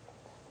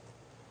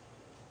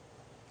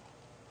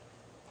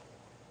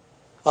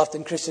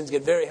 Often Christians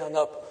get very hung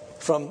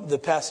up from the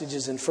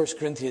passages in 1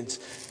 Corinthians,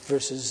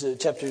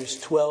 chapters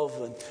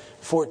 12 and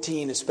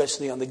 14,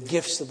 especially on the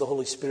gifts of the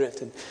Holy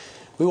Spirit. And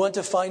we want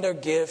to find our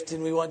gift,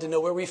 and we want to know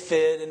where we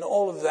fit, and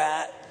all of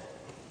that.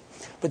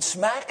 But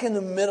smack in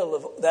the middle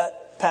of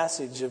that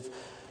passage of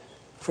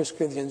 1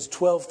 Corinthians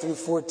 12 through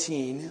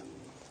 14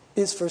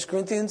 is 1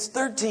 Corinthians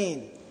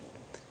 13.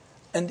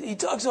 And he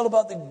talks all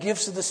about the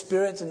gifts of the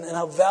Spirit and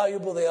how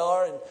valuable they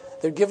are, and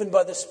they're given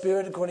by the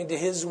Spirit according to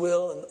his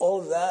will and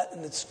all of that,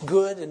 and it's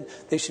good, and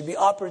they should be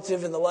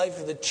operative in the life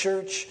of the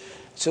church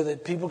so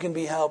that people can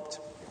be helped.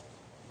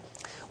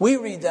 We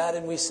read that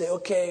and we say,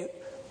 okay,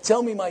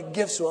 tell me my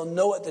gifts so I'll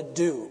know what to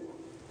do.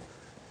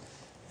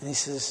 And he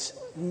says,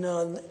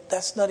 no,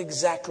 that's not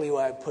exactly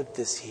why I put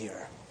this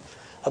here.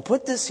 I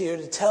put this here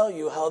to tell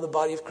you how the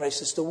body of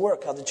Christ is to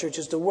work, how the church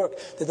is to work,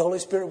 that the Holy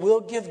Spirit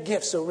will give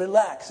gifts, so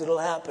relax, it'll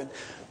happen.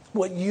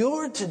 What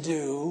you're to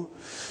do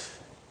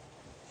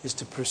is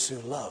to pursue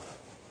love.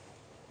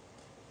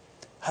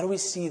 How do we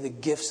see the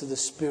gifts of the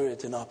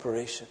Spirit in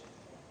operation?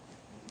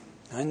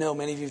 I know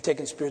many of you have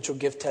taken spiritual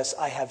gift tests.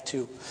 I have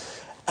too.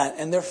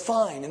 And they're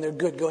fine and they're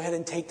good. Go ahead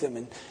and take them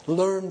and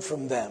learn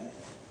from them.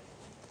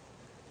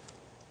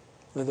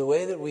 But the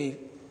way that we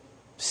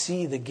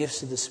see the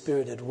gifts of the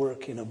Spirit at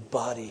work in a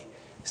body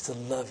is to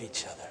love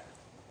each other.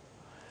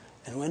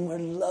 And when we're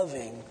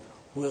loving,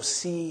 we'll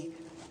see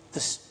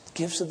the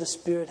gifts of the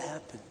Spirit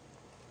happen.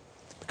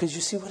 Because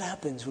you see what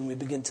happens when we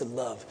begin to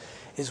love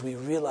is we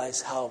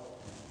realize how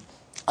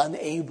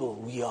unable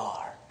we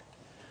are.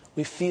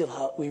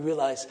 We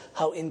realize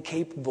how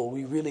incapable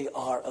we really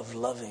are of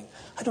loving.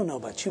 I don't know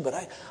about you, but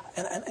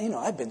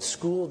I've been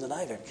schooled and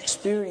I've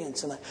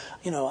experienced and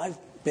I've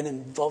been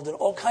involved in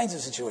all kinds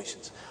of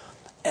situations.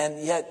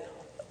 And yet,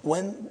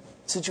 when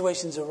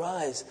situations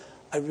arise,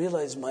 I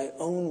realize my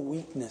own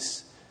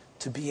weakness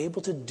to be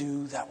able to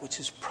do that which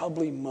is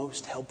probably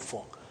most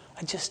helpful.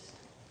 I just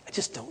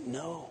don't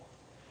know.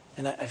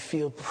 And I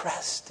feel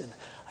pressed and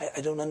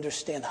I don't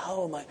understand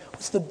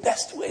what's the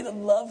best way to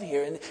love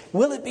here? And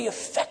will it be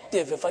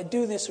effective if I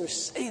do this or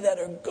say that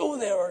or go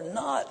there or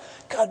not?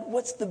 God,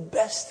 what's the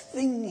best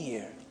thing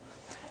here?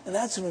 And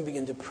that's when we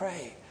begin to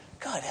pray.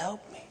 God,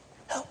 help me.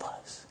 Help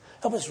us.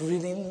 Help us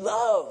really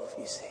love,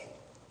 you see.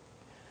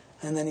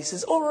 And then he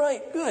says, all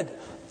right, good.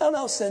 And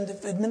I'll send,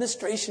 if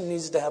administration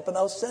needs to happen,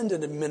 I'll send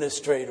an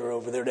administrator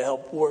over there to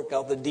help work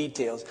out the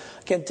details.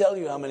 I can't tell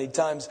you how many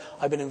times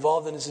I've been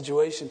involved in a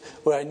situation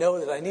where I know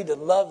that I need to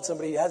love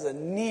somebody who has a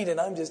need and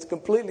I'm just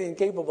completely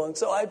incapable. And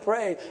so I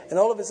pray, and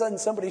all of a sudden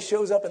somebody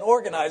shows up and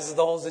organizes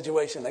the whole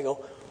situation. I go,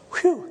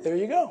 whew, there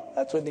you go.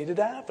 That's what needed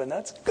to happen.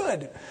 That's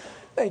good.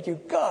 Thank you,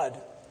 God.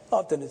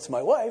 Often it's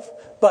my wife,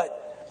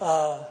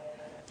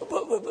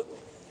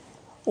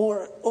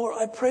 Or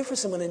I pray for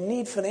someone in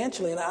need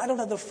financially, and I don't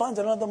have the funds,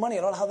 I don't have the money,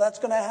 I don't know how that's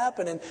going to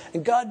happen.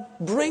 And God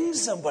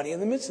brings somebody in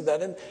the midst of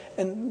that,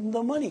 and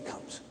the money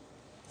comes,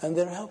 and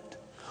they're helped.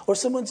 Or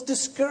someone's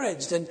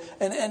discouraged, and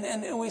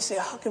we say,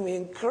 how can we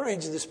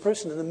encourage this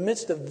person in the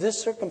midst of this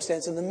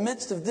circumstance, in the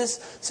midst of this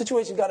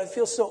situation? God, I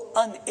feel so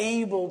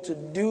unable to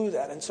do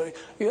that. And so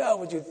you have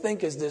what you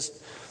think is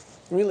this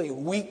really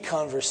weak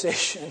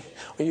conversation,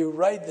 where you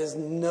write this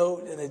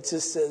note, and it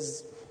just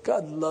says,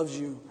 God loves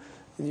you.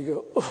 And you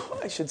go, oh,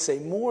 I should say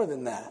more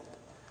than that.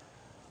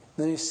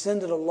 Then you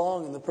send it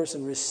along and the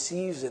person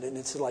receives it and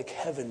it's like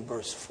heaven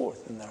bursts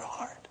forth in their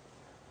heart.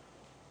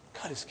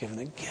 God has given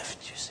a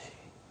gift, you see.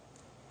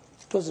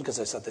 It wasn't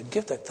because I sought the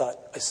gift.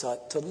 I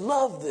sought to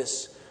love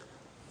this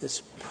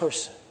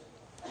person.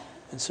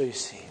 And so you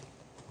see,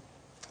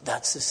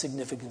 that's the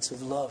significance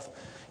of love.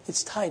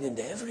 It's tied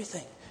into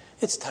everything.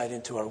 It's tied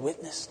into our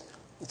witness.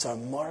 It's our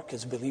mark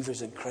as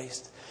believers in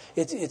Christ.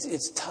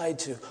 It's tied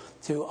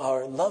to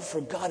our love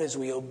for God as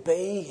we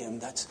obey Him.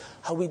 That's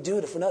how we do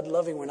it. If we're not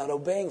loving, we're not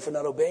obeying. If we're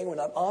not obeying, we're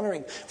not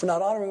honoring. If we're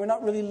not honoring, we're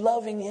not really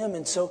loving Him.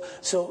 And so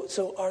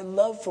our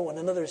love for one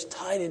another is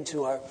tied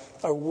into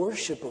our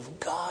worship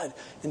of God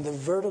in the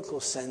vertical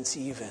sense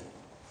even.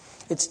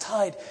 It's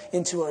tied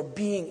into our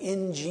being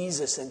in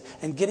Jesus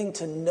and getting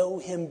to know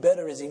Him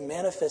better as He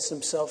manifests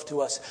Himself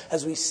to us,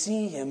 as we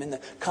see Him in the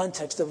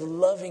context of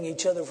loving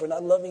each other. If we're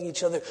not loving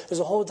each other, there's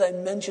a whole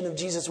dimension of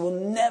Jesus we'll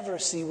never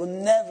see, we'll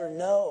never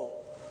know.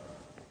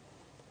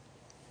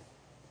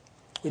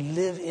 We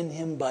live in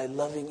Him by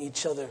loving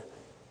each other.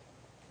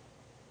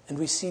 And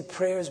we see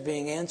prayers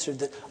being answered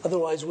that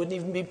otherwise wouldn't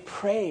even be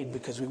prayed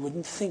because we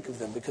wouldn't think of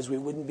them, because we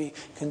wouldn't be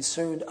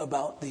concerned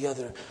about the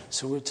other.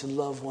 So we're to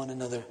love one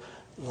another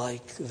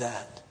like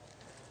that.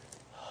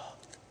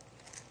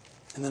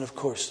 And then, of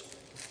course,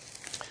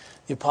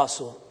 the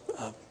Apostle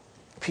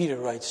Peter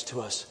writes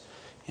to us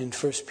in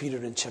 1 Peter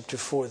in chapter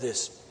 4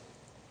 this.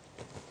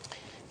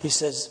 He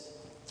says,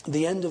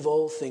 the end of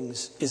all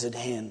things is at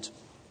hand.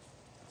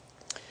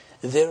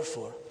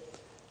 Therefore,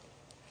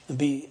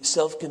 be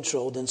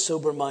self-controlled and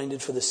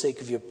sober-minded for the sake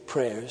of your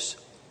prayers.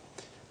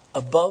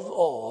 Above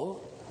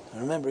all,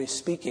 remember he's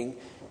speaking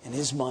in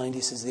his mind,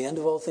 he says the end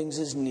of all things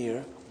is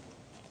near.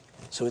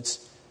 So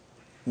it's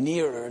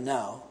nearer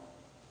now,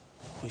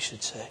 we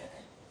should say.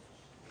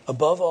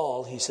 Above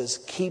all, he says,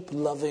 keep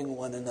loving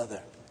one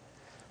another.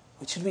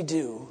 What should we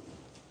do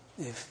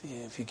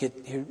if you get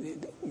here,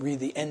 read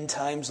the end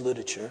times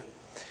literature?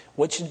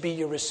 What should be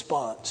your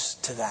response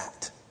to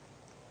that?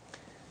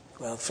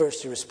 Well,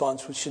 first, your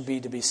response should be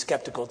to be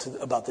skeptical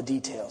about the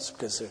details,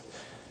 because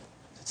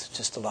it's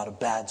just a lot of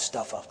bad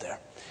stuff out there.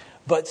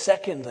 But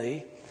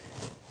secondly,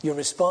 your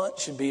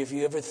response should be, if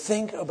you ever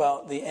think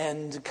about the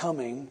end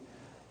coming,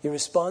 your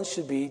response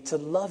should be to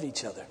love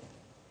each other.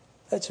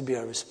 That should be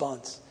our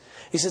response.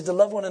 He says to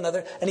love one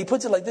another, and he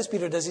puts it like this,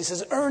 Peter does. He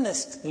says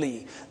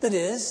earnestly. That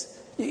is,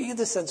 You get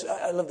the sense,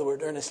 I love the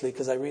word earnestly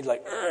because I read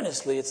like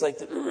earnestly. It's like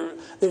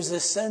there's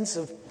this sense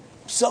of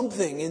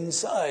something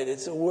inside.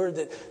 It's a word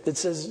that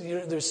says,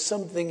 there's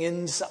something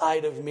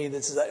inside of me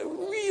that says, I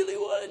really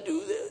want to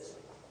do this.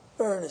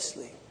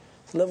 Earnestly.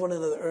 To love one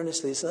another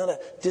earnestly. It's not a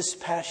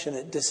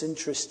dispassionate,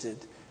 disinterested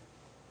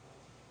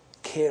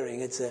caring.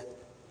 It's a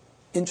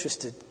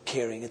interested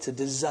caring. It's a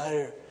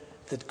desire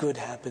that good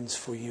happens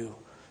for you.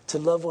 To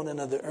love one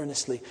another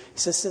earnestly. He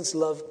says, since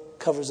love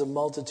covers a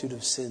multitude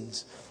of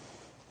sins.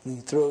 And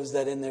he throws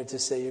that in there to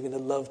say you're going to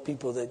love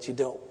people that you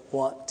don't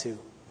want to. You're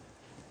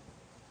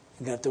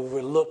going to have to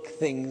overlook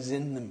things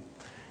in them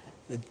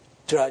that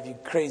drive you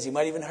crazy,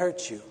 might even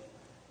hurt you.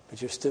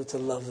 But you're still to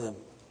love them.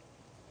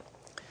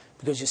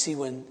 Because you see,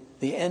 when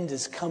the end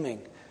is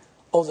coming,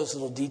 all those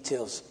little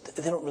details,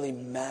 they don't really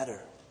matter.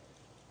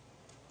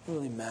 They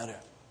don't really matter.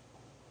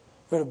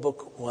 I read a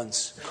book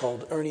once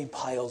called Ernie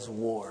Pyle's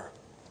War.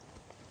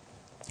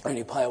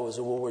 Ernie Pyle was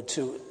a World War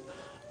II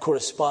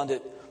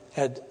correspondent,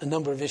 had a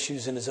number of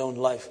issues in his own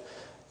life.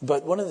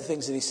 But one of the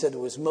things that he said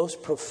was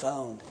most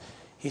profound.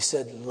 He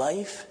said,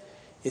 life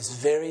is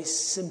very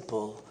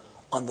simple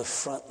on the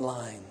front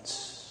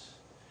lines.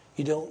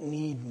 You don't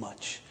need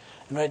much.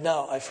 And right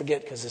now, I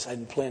forget because I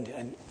hadn't planned it.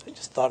 I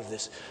just thought of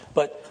this.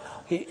 But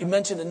he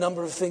mentioned a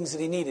number of things that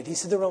he needed. He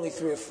said there were only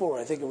 3 or 4.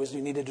 I think it was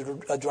you needed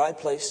a dry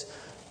place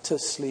to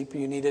sleep.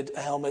 You needed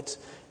a helmet.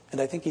 And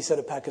I think he said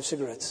a pack of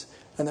cigarettes.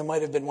 And there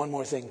might have been one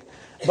more thing.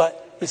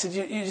 But he said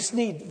you just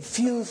need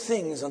few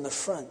things on the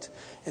front.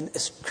 And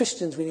as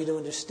Christians, we need to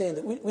understand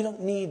that we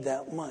don't need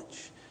that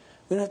much.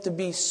 We don't have to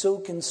be so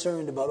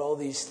concerned about all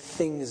these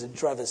things that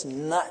drive us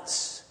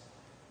nuts.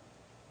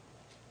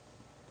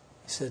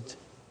 He said,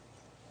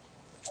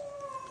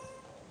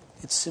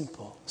 it's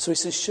simple. So he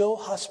says, show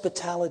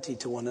hospitality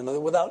to one another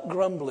without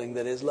grumbling.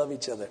 That is, love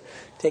each other.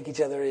 Take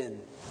each other in.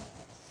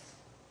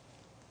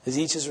 As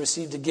each has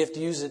received a gift,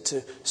 use it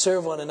to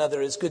serve one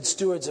another as good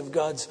stewards of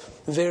God's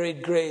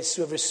varied grace.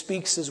 Whoever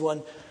speaks as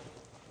one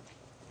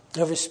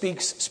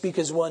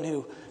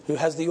who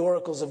has the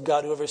oracles of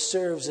God. Whoever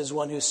serves as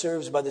one who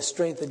serves by the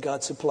strength that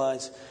God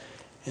supplies,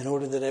 in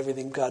order that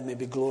everything God may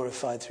be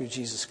glorified through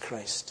Jesus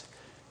Christ.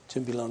 To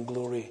him belong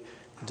glory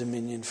and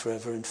dominion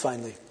forever. And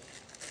finally,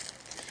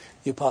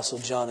 the Apostle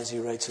John, as he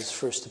writes his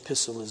first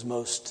epistle, is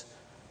most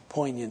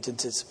poignant.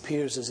 It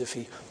appears as if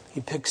he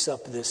picks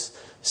up this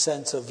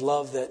sense of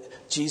love that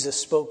Jesus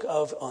spoke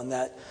of on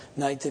that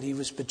night that he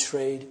was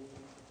betrayed,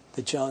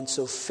 that John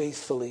so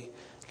faithfully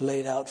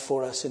laid out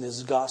for us in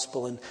his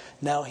gospel. And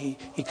now he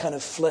kind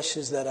of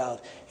fleshes that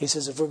out. He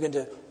says if we're going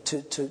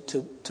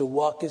to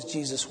walk as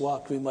Jesus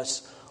walked, we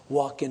must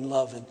walk in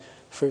love. And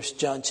 1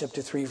 John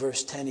chapter 3,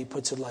 verse 10, he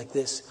puts it like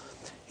this.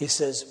 He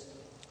says,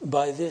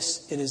 by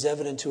this it is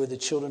evident who are the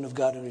children of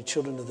God and the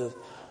children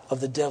of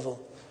the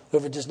devil.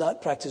 Whoever does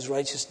not practice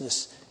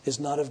righteousness is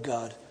not of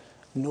God,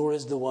 nor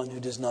is the one who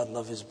does not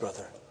love his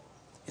brother.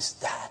 It's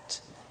that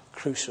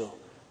crucial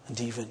and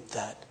even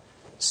that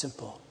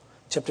simple.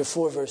 Chapter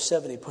 4, verse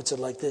 7, he puts it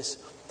like this.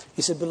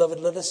 He said, beloved,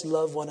 let us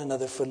love one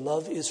another, for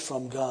love is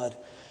from God.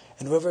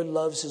 And whoever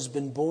loves has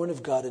been born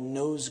of God and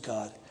knows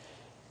God.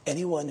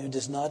 Anyone who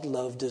does not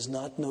love does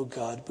not know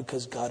God,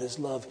 because God is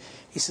love.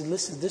 He said,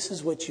 listen, this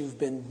is what you've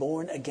been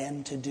born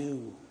again to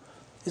do.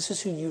 This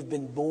is who you've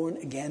been born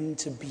again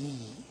to be.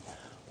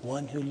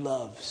 One who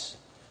loves.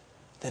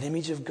 That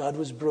image of God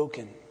was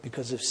broken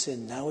because of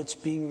sin. Now it's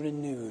being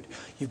renewed.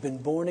 You've been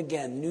born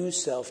again. New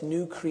self,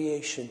 new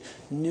creation,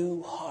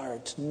 new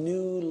heart,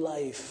 new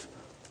life.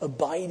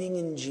 Abiding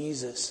in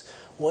Jesus.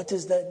 What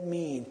does that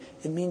mean?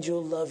 It means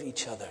you'll love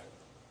each other.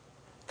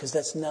 Because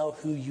that's now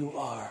who you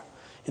are.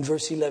 In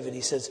verse 11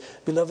 he says,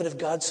 beloved, if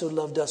God so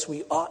loved us,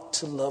 we ought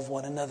to love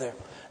one another.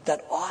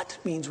 That ought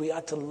means we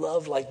ought to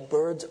love like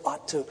birds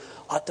ought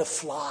to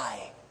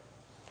fly.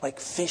 Like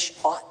fish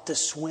ought to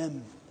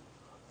swim.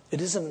 It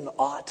isn't an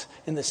ought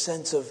in the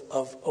sense of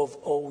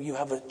oh, you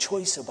have a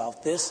choice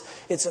about this.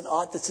 It's an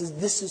ought that says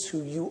this is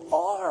who you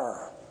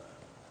are.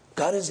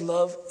 God is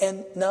love,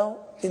 and now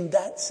in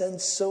that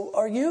sense, so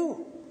are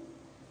you.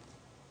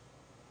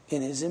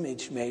 In his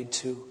image made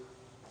to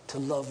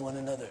love one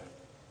another.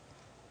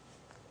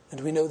 And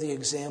we know the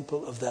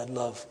example of that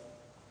love.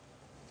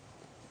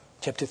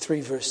 Chapter 3,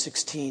 verse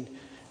 16,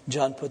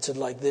 John puts it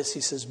like this.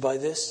 He says, by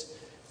this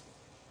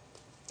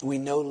we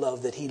know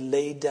love, that he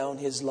laid down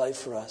his life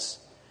for us.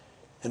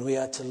 And we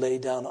ought to lay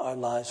down our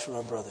lives for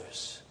our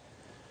brothers.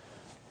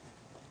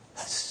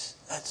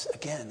 That's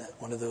again,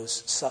 one of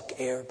those suck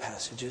air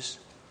passages.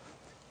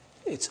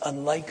 It's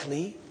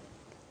unlikely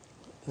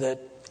that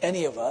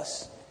any of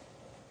us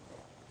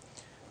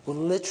will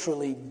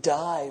literally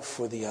die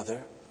for the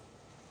other.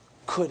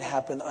 Could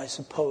happen, I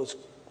suppose.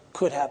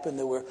 Could happen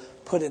that we're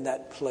put in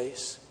that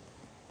place.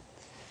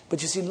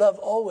 But you see, love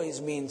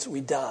always means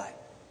we die.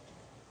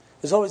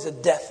 There's always a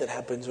death that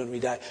happens when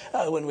we die,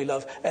 when we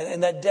love.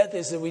 And that death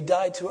is that we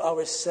die to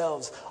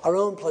ourselves, our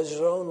own pleasures,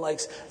 our own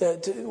likes.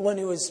 One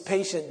who is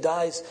patient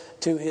dies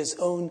to his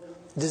own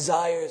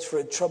desires for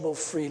a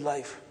trouble-free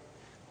life.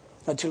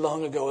 Not too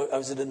long ago, I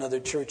was at another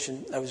church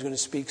and I was going to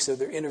speak, so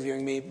they're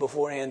interviewing me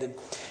beforehand.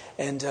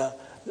 And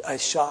I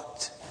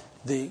shocked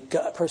the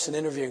person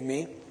interviewing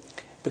me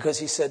because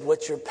he said,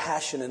 "What's your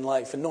passion in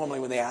life?" And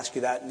normally when they ask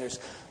you that, and there's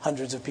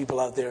hundreds of people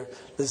out there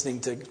listening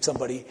to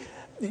somebody,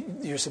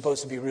 you're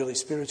supposed to be really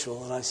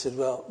spiritual. And I said,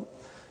 "Well,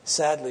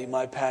 sadly,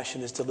 my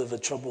passion is to live a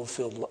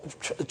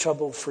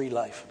trouble-free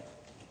life.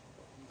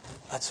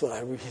 That's what I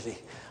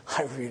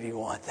really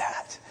want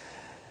that."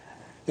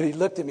 And he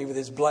looked at me with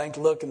his blank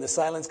look, and the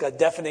silence got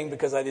deafening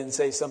because I didn't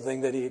say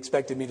something that he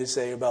expected me to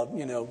say about,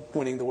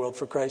 winning the world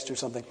for Christ or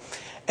something.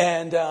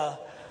 And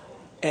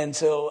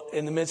so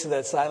in the midst of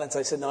that silence,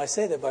 I said, "No, I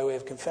say that by way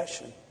of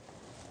confession.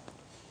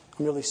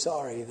 I'm really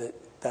sorry that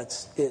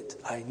that's it.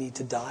 I need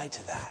to die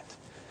to that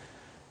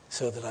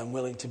so that I'm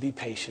willing to be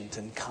patient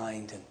and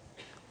kind and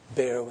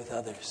bear with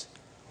others.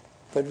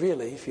 But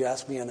really, if you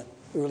ask me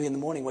early in the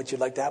morning what you'd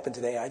like to happen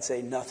today, I'd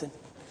say nothing."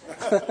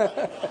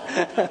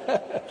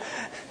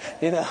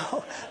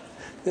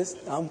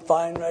 I'm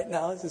fine right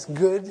now. This is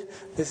good.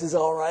 This is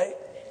all right.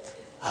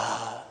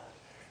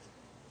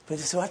 But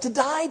so we have to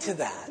die to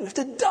that. We have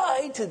to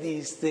die to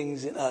these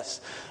things in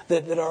us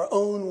that our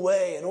own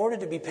way, in order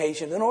to be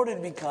patient, in order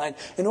to be kind,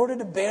 in order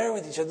to bear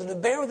with each other, to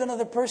bear with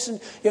another person.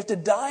 You have to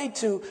die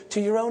to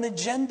your own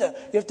agenda.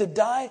 You have to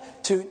die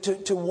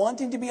to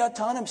wanting to be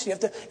autonomous. You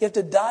have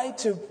to die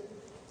to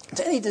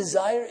any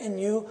desire in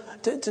you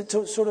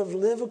to sort of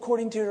live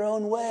according to your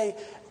own way,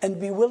 and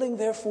be willing,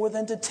 therefore,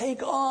 then to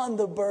take on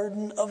the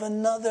burden of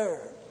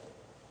another.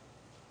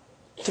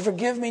 To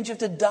forgive means you have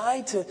to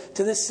die to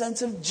this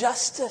sense of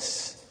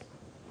justice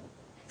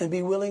and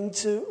be willing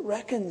to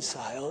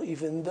reconcile,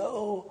 even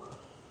though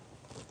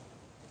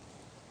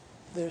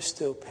there's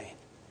still pain.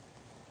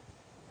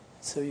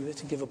 So you have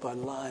to give up our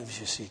lives,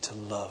 you see, to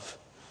love.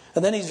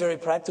 And then he's very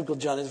practical,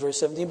 John, in verse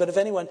 17. "But if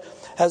anyone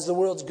has the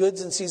world's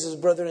goods and sees his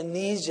brother in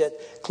need,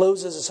 yet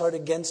closes his heart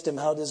against him,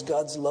 how does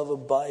God's love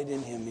abide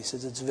in him?" He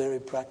says it's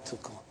very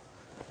practical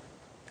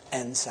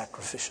and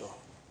sacrificial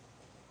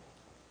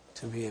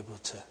to be able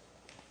to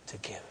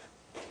give.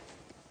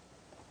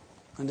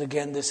 And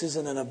again, this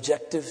isn't an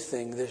objective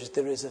thing.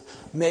 There is a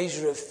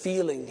measure of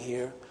feeling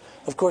here.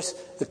 Of course,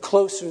 the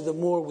closer, the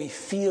more we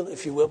feel,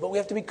 if you will. But we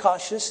have to be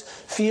cautious.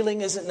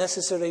 Feeling isn't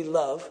necessarily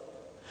love.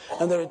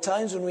 And there are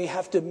times when we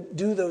have to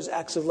do those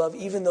acts of love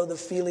even though the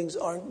feelings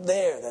aren't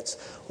there. That's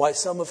why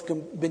some have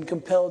been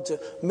compelled to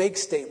make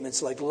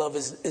statements like love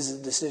is a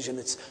decision.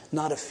 It's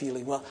not a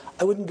feeling. Well,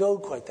 I wouldn't go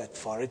quite that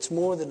far. It's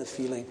more than a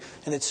feeling,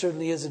 and it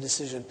certainly is a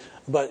decision.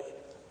 But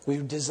we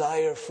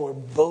desire for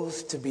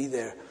both to be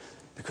there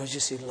because, you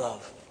see,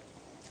 love,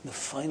 in the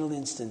final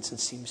instance, it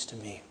seems to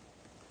me,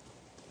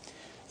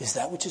 is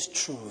that which is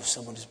true of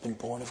someone who's been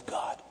born of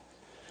God,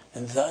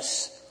 and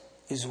thus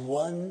is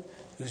one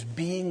who's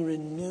being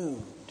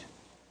renewed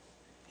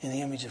in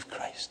the image of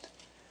Christ,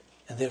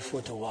 and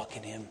therefore to walk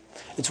in him.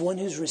 It's one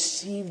who's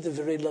received the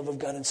very love of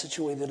God in such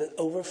a way that it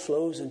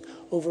overflows and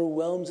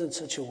overwhelms in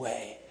such a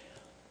way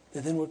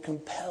that then we're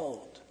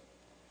compelled,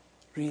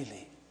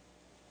 really,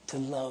 to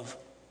love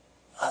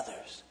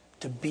others,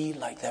 to be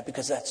like that,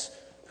 because that's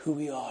who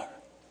we are.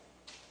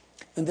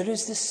 And there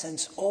is this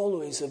sense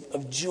always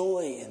of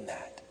joy in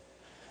that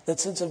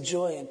sense of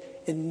joy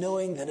in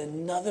knowing that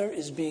another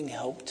is being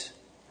helped,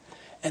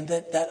 and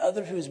that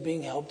other who is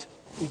being helped,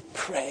 we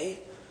pray,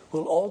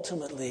 will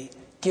ultimately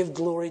give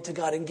glory to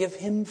God and give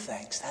him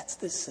thanks. That's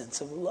this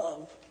sense of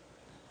love.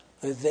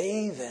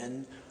 They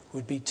then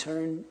would be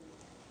turned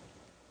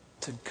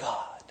to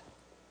God.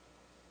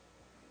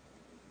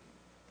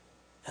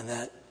 And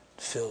that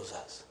fills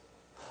us.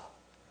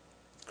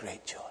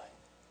 Great joy.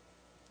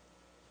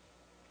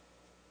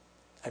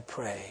 I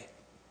pray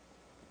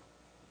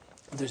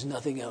there's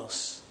nothing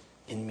else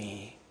in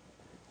me,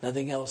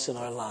 nothing else in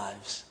our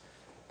lives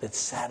that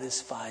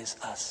satisfies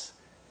us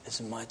as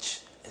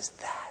much as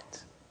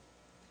that.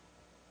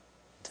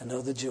 To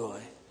know the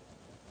joy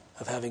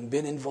of having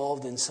been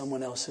involved in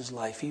someone else's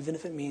life, even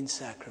if it means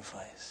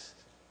sacrifice.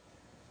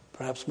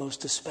 Perhaps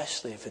most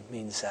especially if it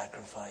means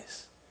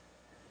sacrifice.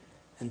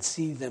 And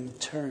see them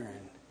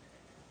turn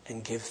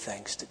and give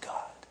thanks to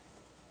God.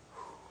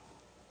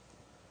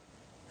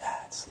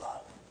 That's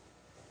love.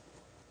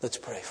 Let's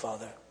pray,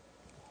 Father.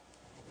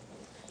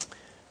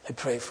 I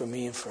pray for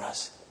me and for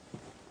us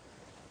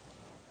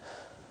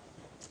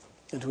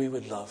that we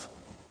would love.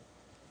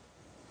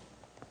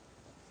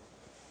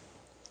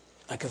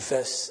 I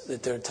confess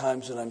that there are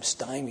times when I'm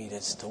stymied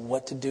as to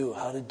what to do,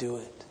 how to do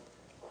it.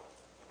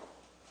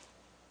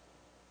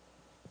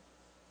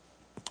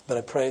 But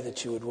I pray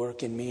that you would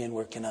work in me and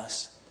work in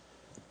us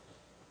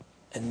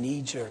a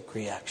knee-jerk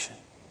reaction.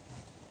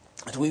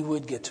 That we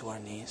would get to our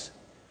knees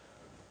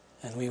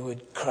and we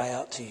would cry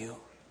out to you.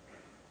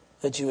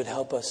 That you would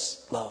help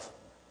us love.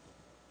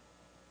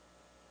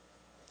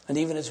 And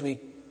even as we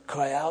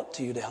cry out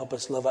to you to help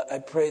us love, I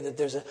pray that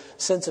there's a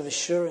sense of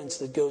assurance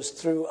that goes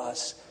through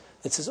us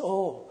that says,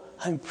 oh,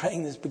 I'm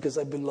praying this because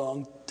I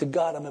belong to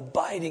God. I'm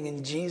abiding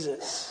in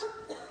Jesus.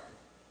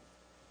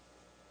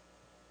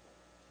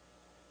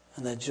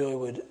 And that joy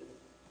would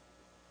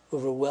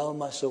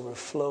overwhelm us,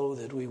 overflow,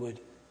 that we would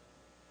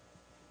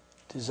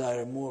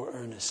desire more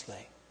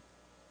earnestly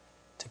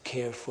to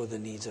care for the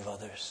needs of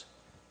others,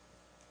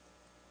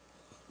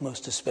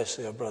 most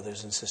especially our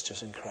brothers and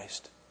sisters in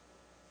Christ.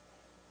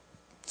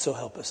 So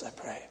help us, I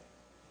pray,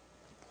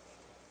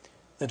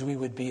 that we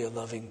would be a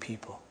loving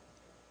people,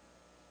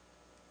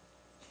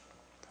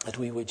 that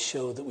we would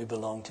show that we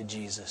belong to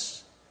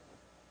Jesus,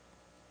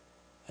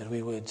 that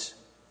we would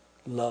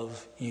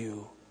love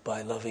you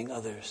by loving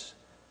others,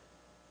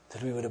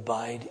 that we would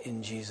abide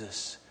in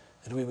Jesus,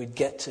 that we would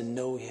get to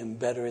know him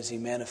better as he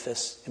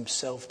manifests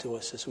himself to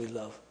us as we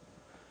love.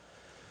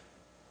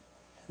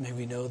 May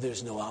we know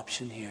there's no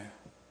option here.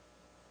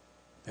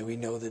 May we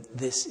know that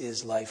this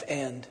is life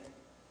and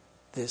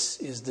this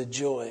is the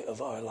joy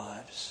of our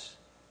lives,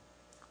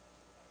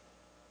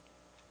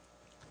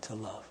 to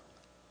love.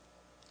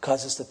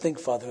 Cause us to think,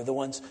 Father, of the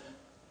ones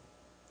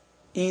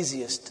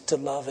easiest to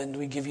love, and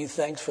we give you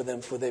thanks for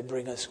them, for they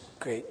bring us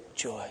great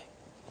joy.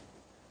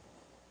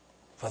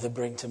 Father,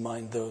 bring to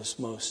mind those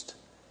most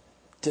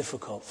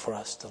difficult for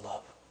us to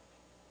love.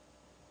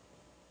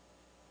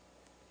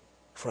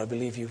 For I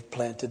believe you've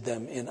planted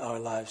them in our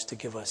lives to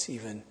give us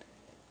even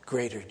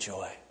greater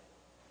joy.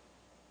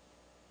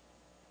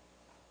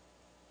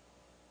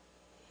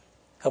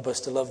 Help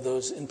us to love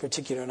those in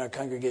particular in our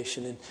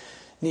congregation in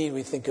need.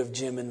 We think of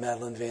Jim and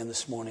Madeline Van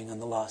this morning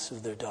and the loss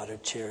of their daughter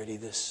Charity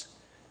this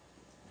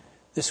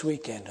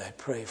weekend. I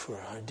pray for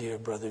our dear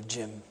brother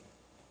Jim,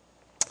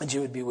 and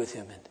you would be with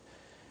him and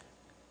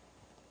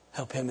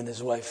help him and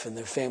his wife and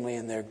their family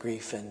in their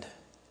grief, and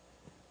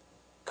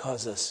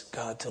cause us,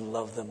 God, to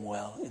love them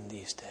well in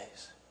these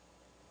days.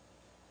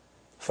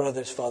 For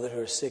others, Father,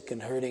 who are sick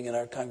and hurting in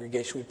our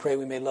congregation, we pray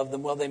we may love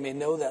them well. They may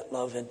know that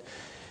love and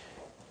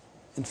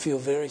feel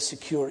very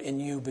secure in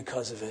you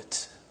because of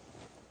it,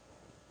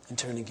 and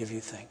turn and give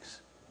you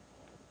thanks.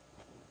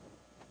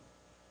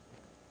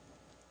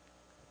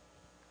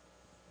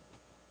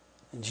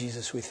 And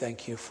Jesus, we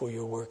thank you for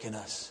your work in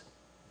us.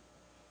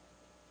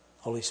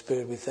 Holy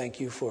Spirit, we thank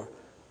you for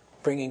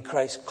bringing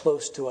Christ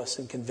close to us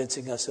and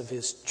convincing us of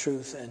his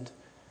truth and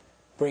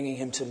bringing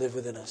him to live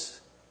within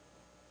us.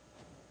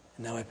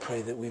 And now I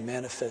pray that we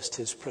manifest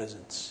his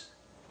presence.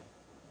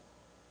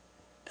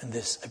 And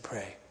this I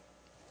pray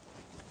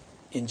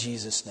in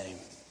Jesus' name.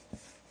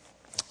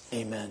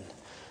 Amen.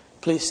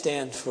 Please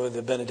stand for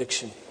the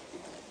benediction.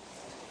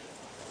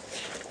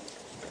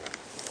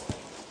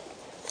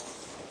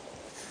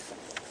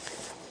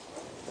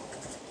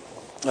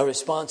 Our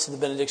response to the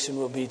benediction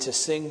will be to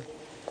sing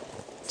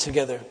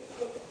together.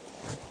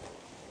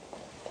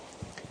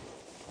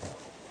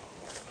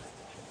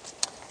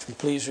 And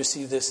please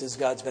receive this as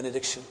God's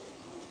benediction.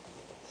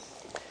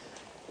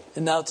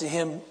 And now to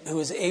him who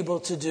is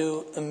able to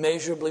do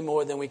immeasurably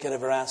more than we could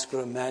ever ask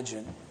or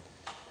imagine,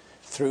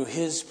 through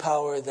his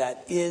power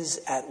that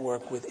is at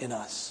work within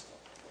us,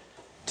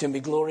 to him be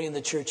glory in the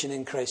church and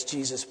in Christ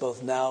Jesus,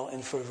 both now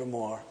and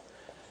forevermore.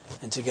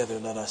 And together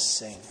let us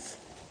sing.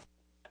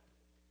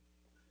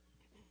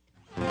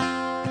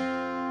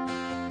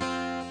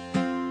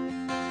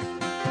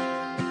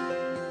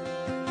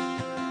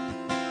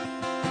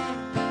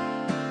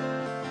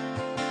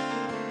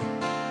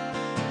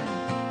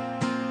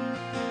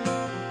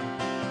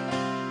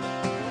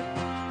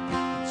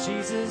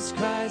 Jesus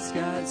Christ,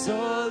 God's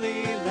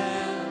holy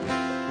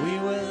Lamb, we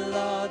will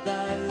laud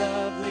thy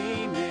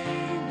lovely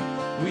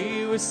name.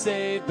 We were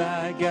saved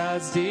by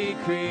God's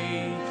decree,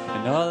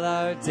 and all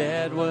our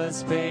debt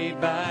was paid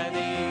by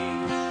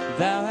thee.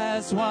 Thou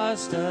hast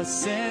washed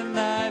us in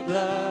thy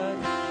blood,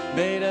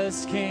 made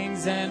us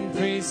kings and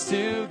priests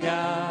to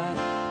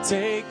God.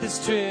 Take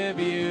this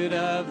tribute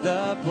of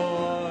the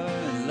poor,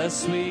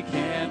 unless we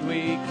can't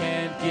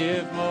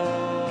give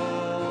more.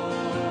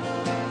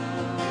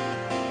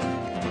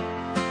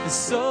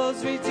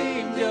 Souls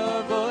redeemed,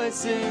 your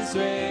voices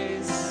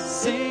raise.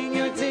 Sing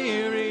your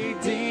dear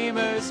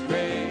Redeemer's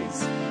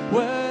praise.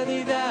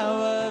 Worthy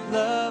thou of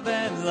love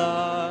and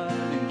laud,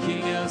 and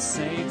King of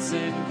saints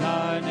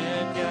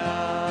incarnate God.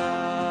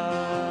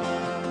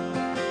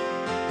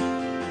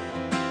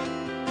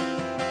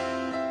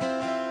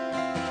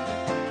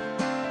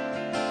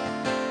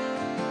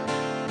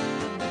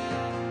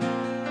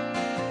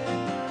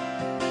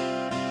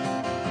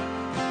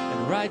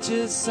 And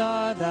righteous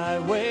are thy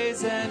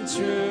ways and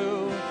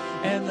true,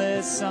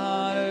 endless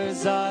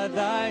honors are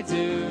thy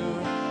due.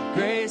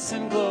 Grace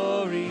and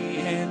glory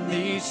in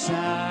thee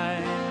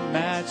shine,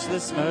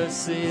 matchless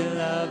mercy,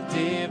 love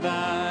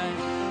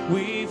divine.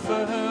 We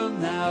for whom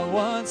thou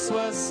once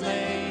wast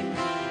slain,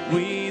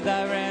 we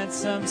thy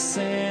ransom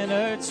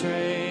sinner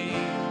train.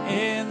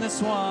 In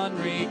this one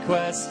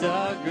request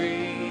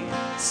agree,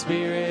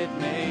 Spirit,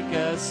 make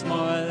us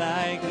more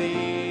like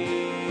thee.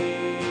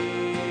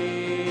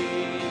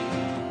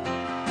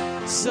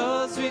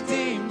 Souls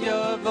redeemed,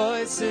 your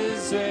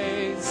voices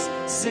raise.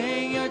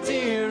 Sing your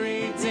dear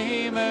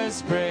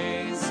Redeemer's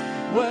praise.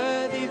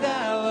 Worthy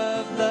thou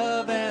of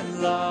love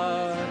and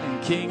laud,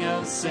 and King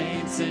of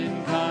saints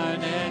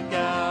incarnate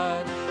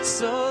God.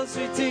 Souls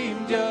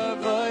redeemed, your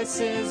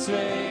voices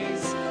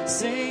raise.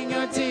 Sing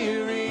your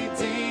dear Redeemer's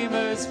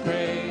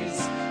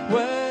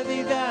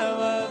Worthy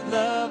thou of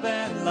love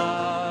and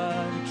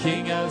law,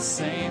 King of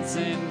saints,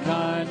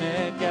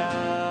 incarnate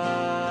God.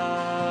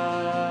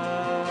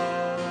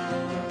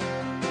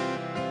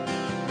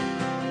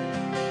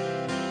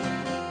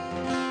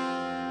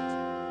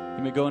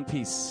 You may go in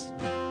peace.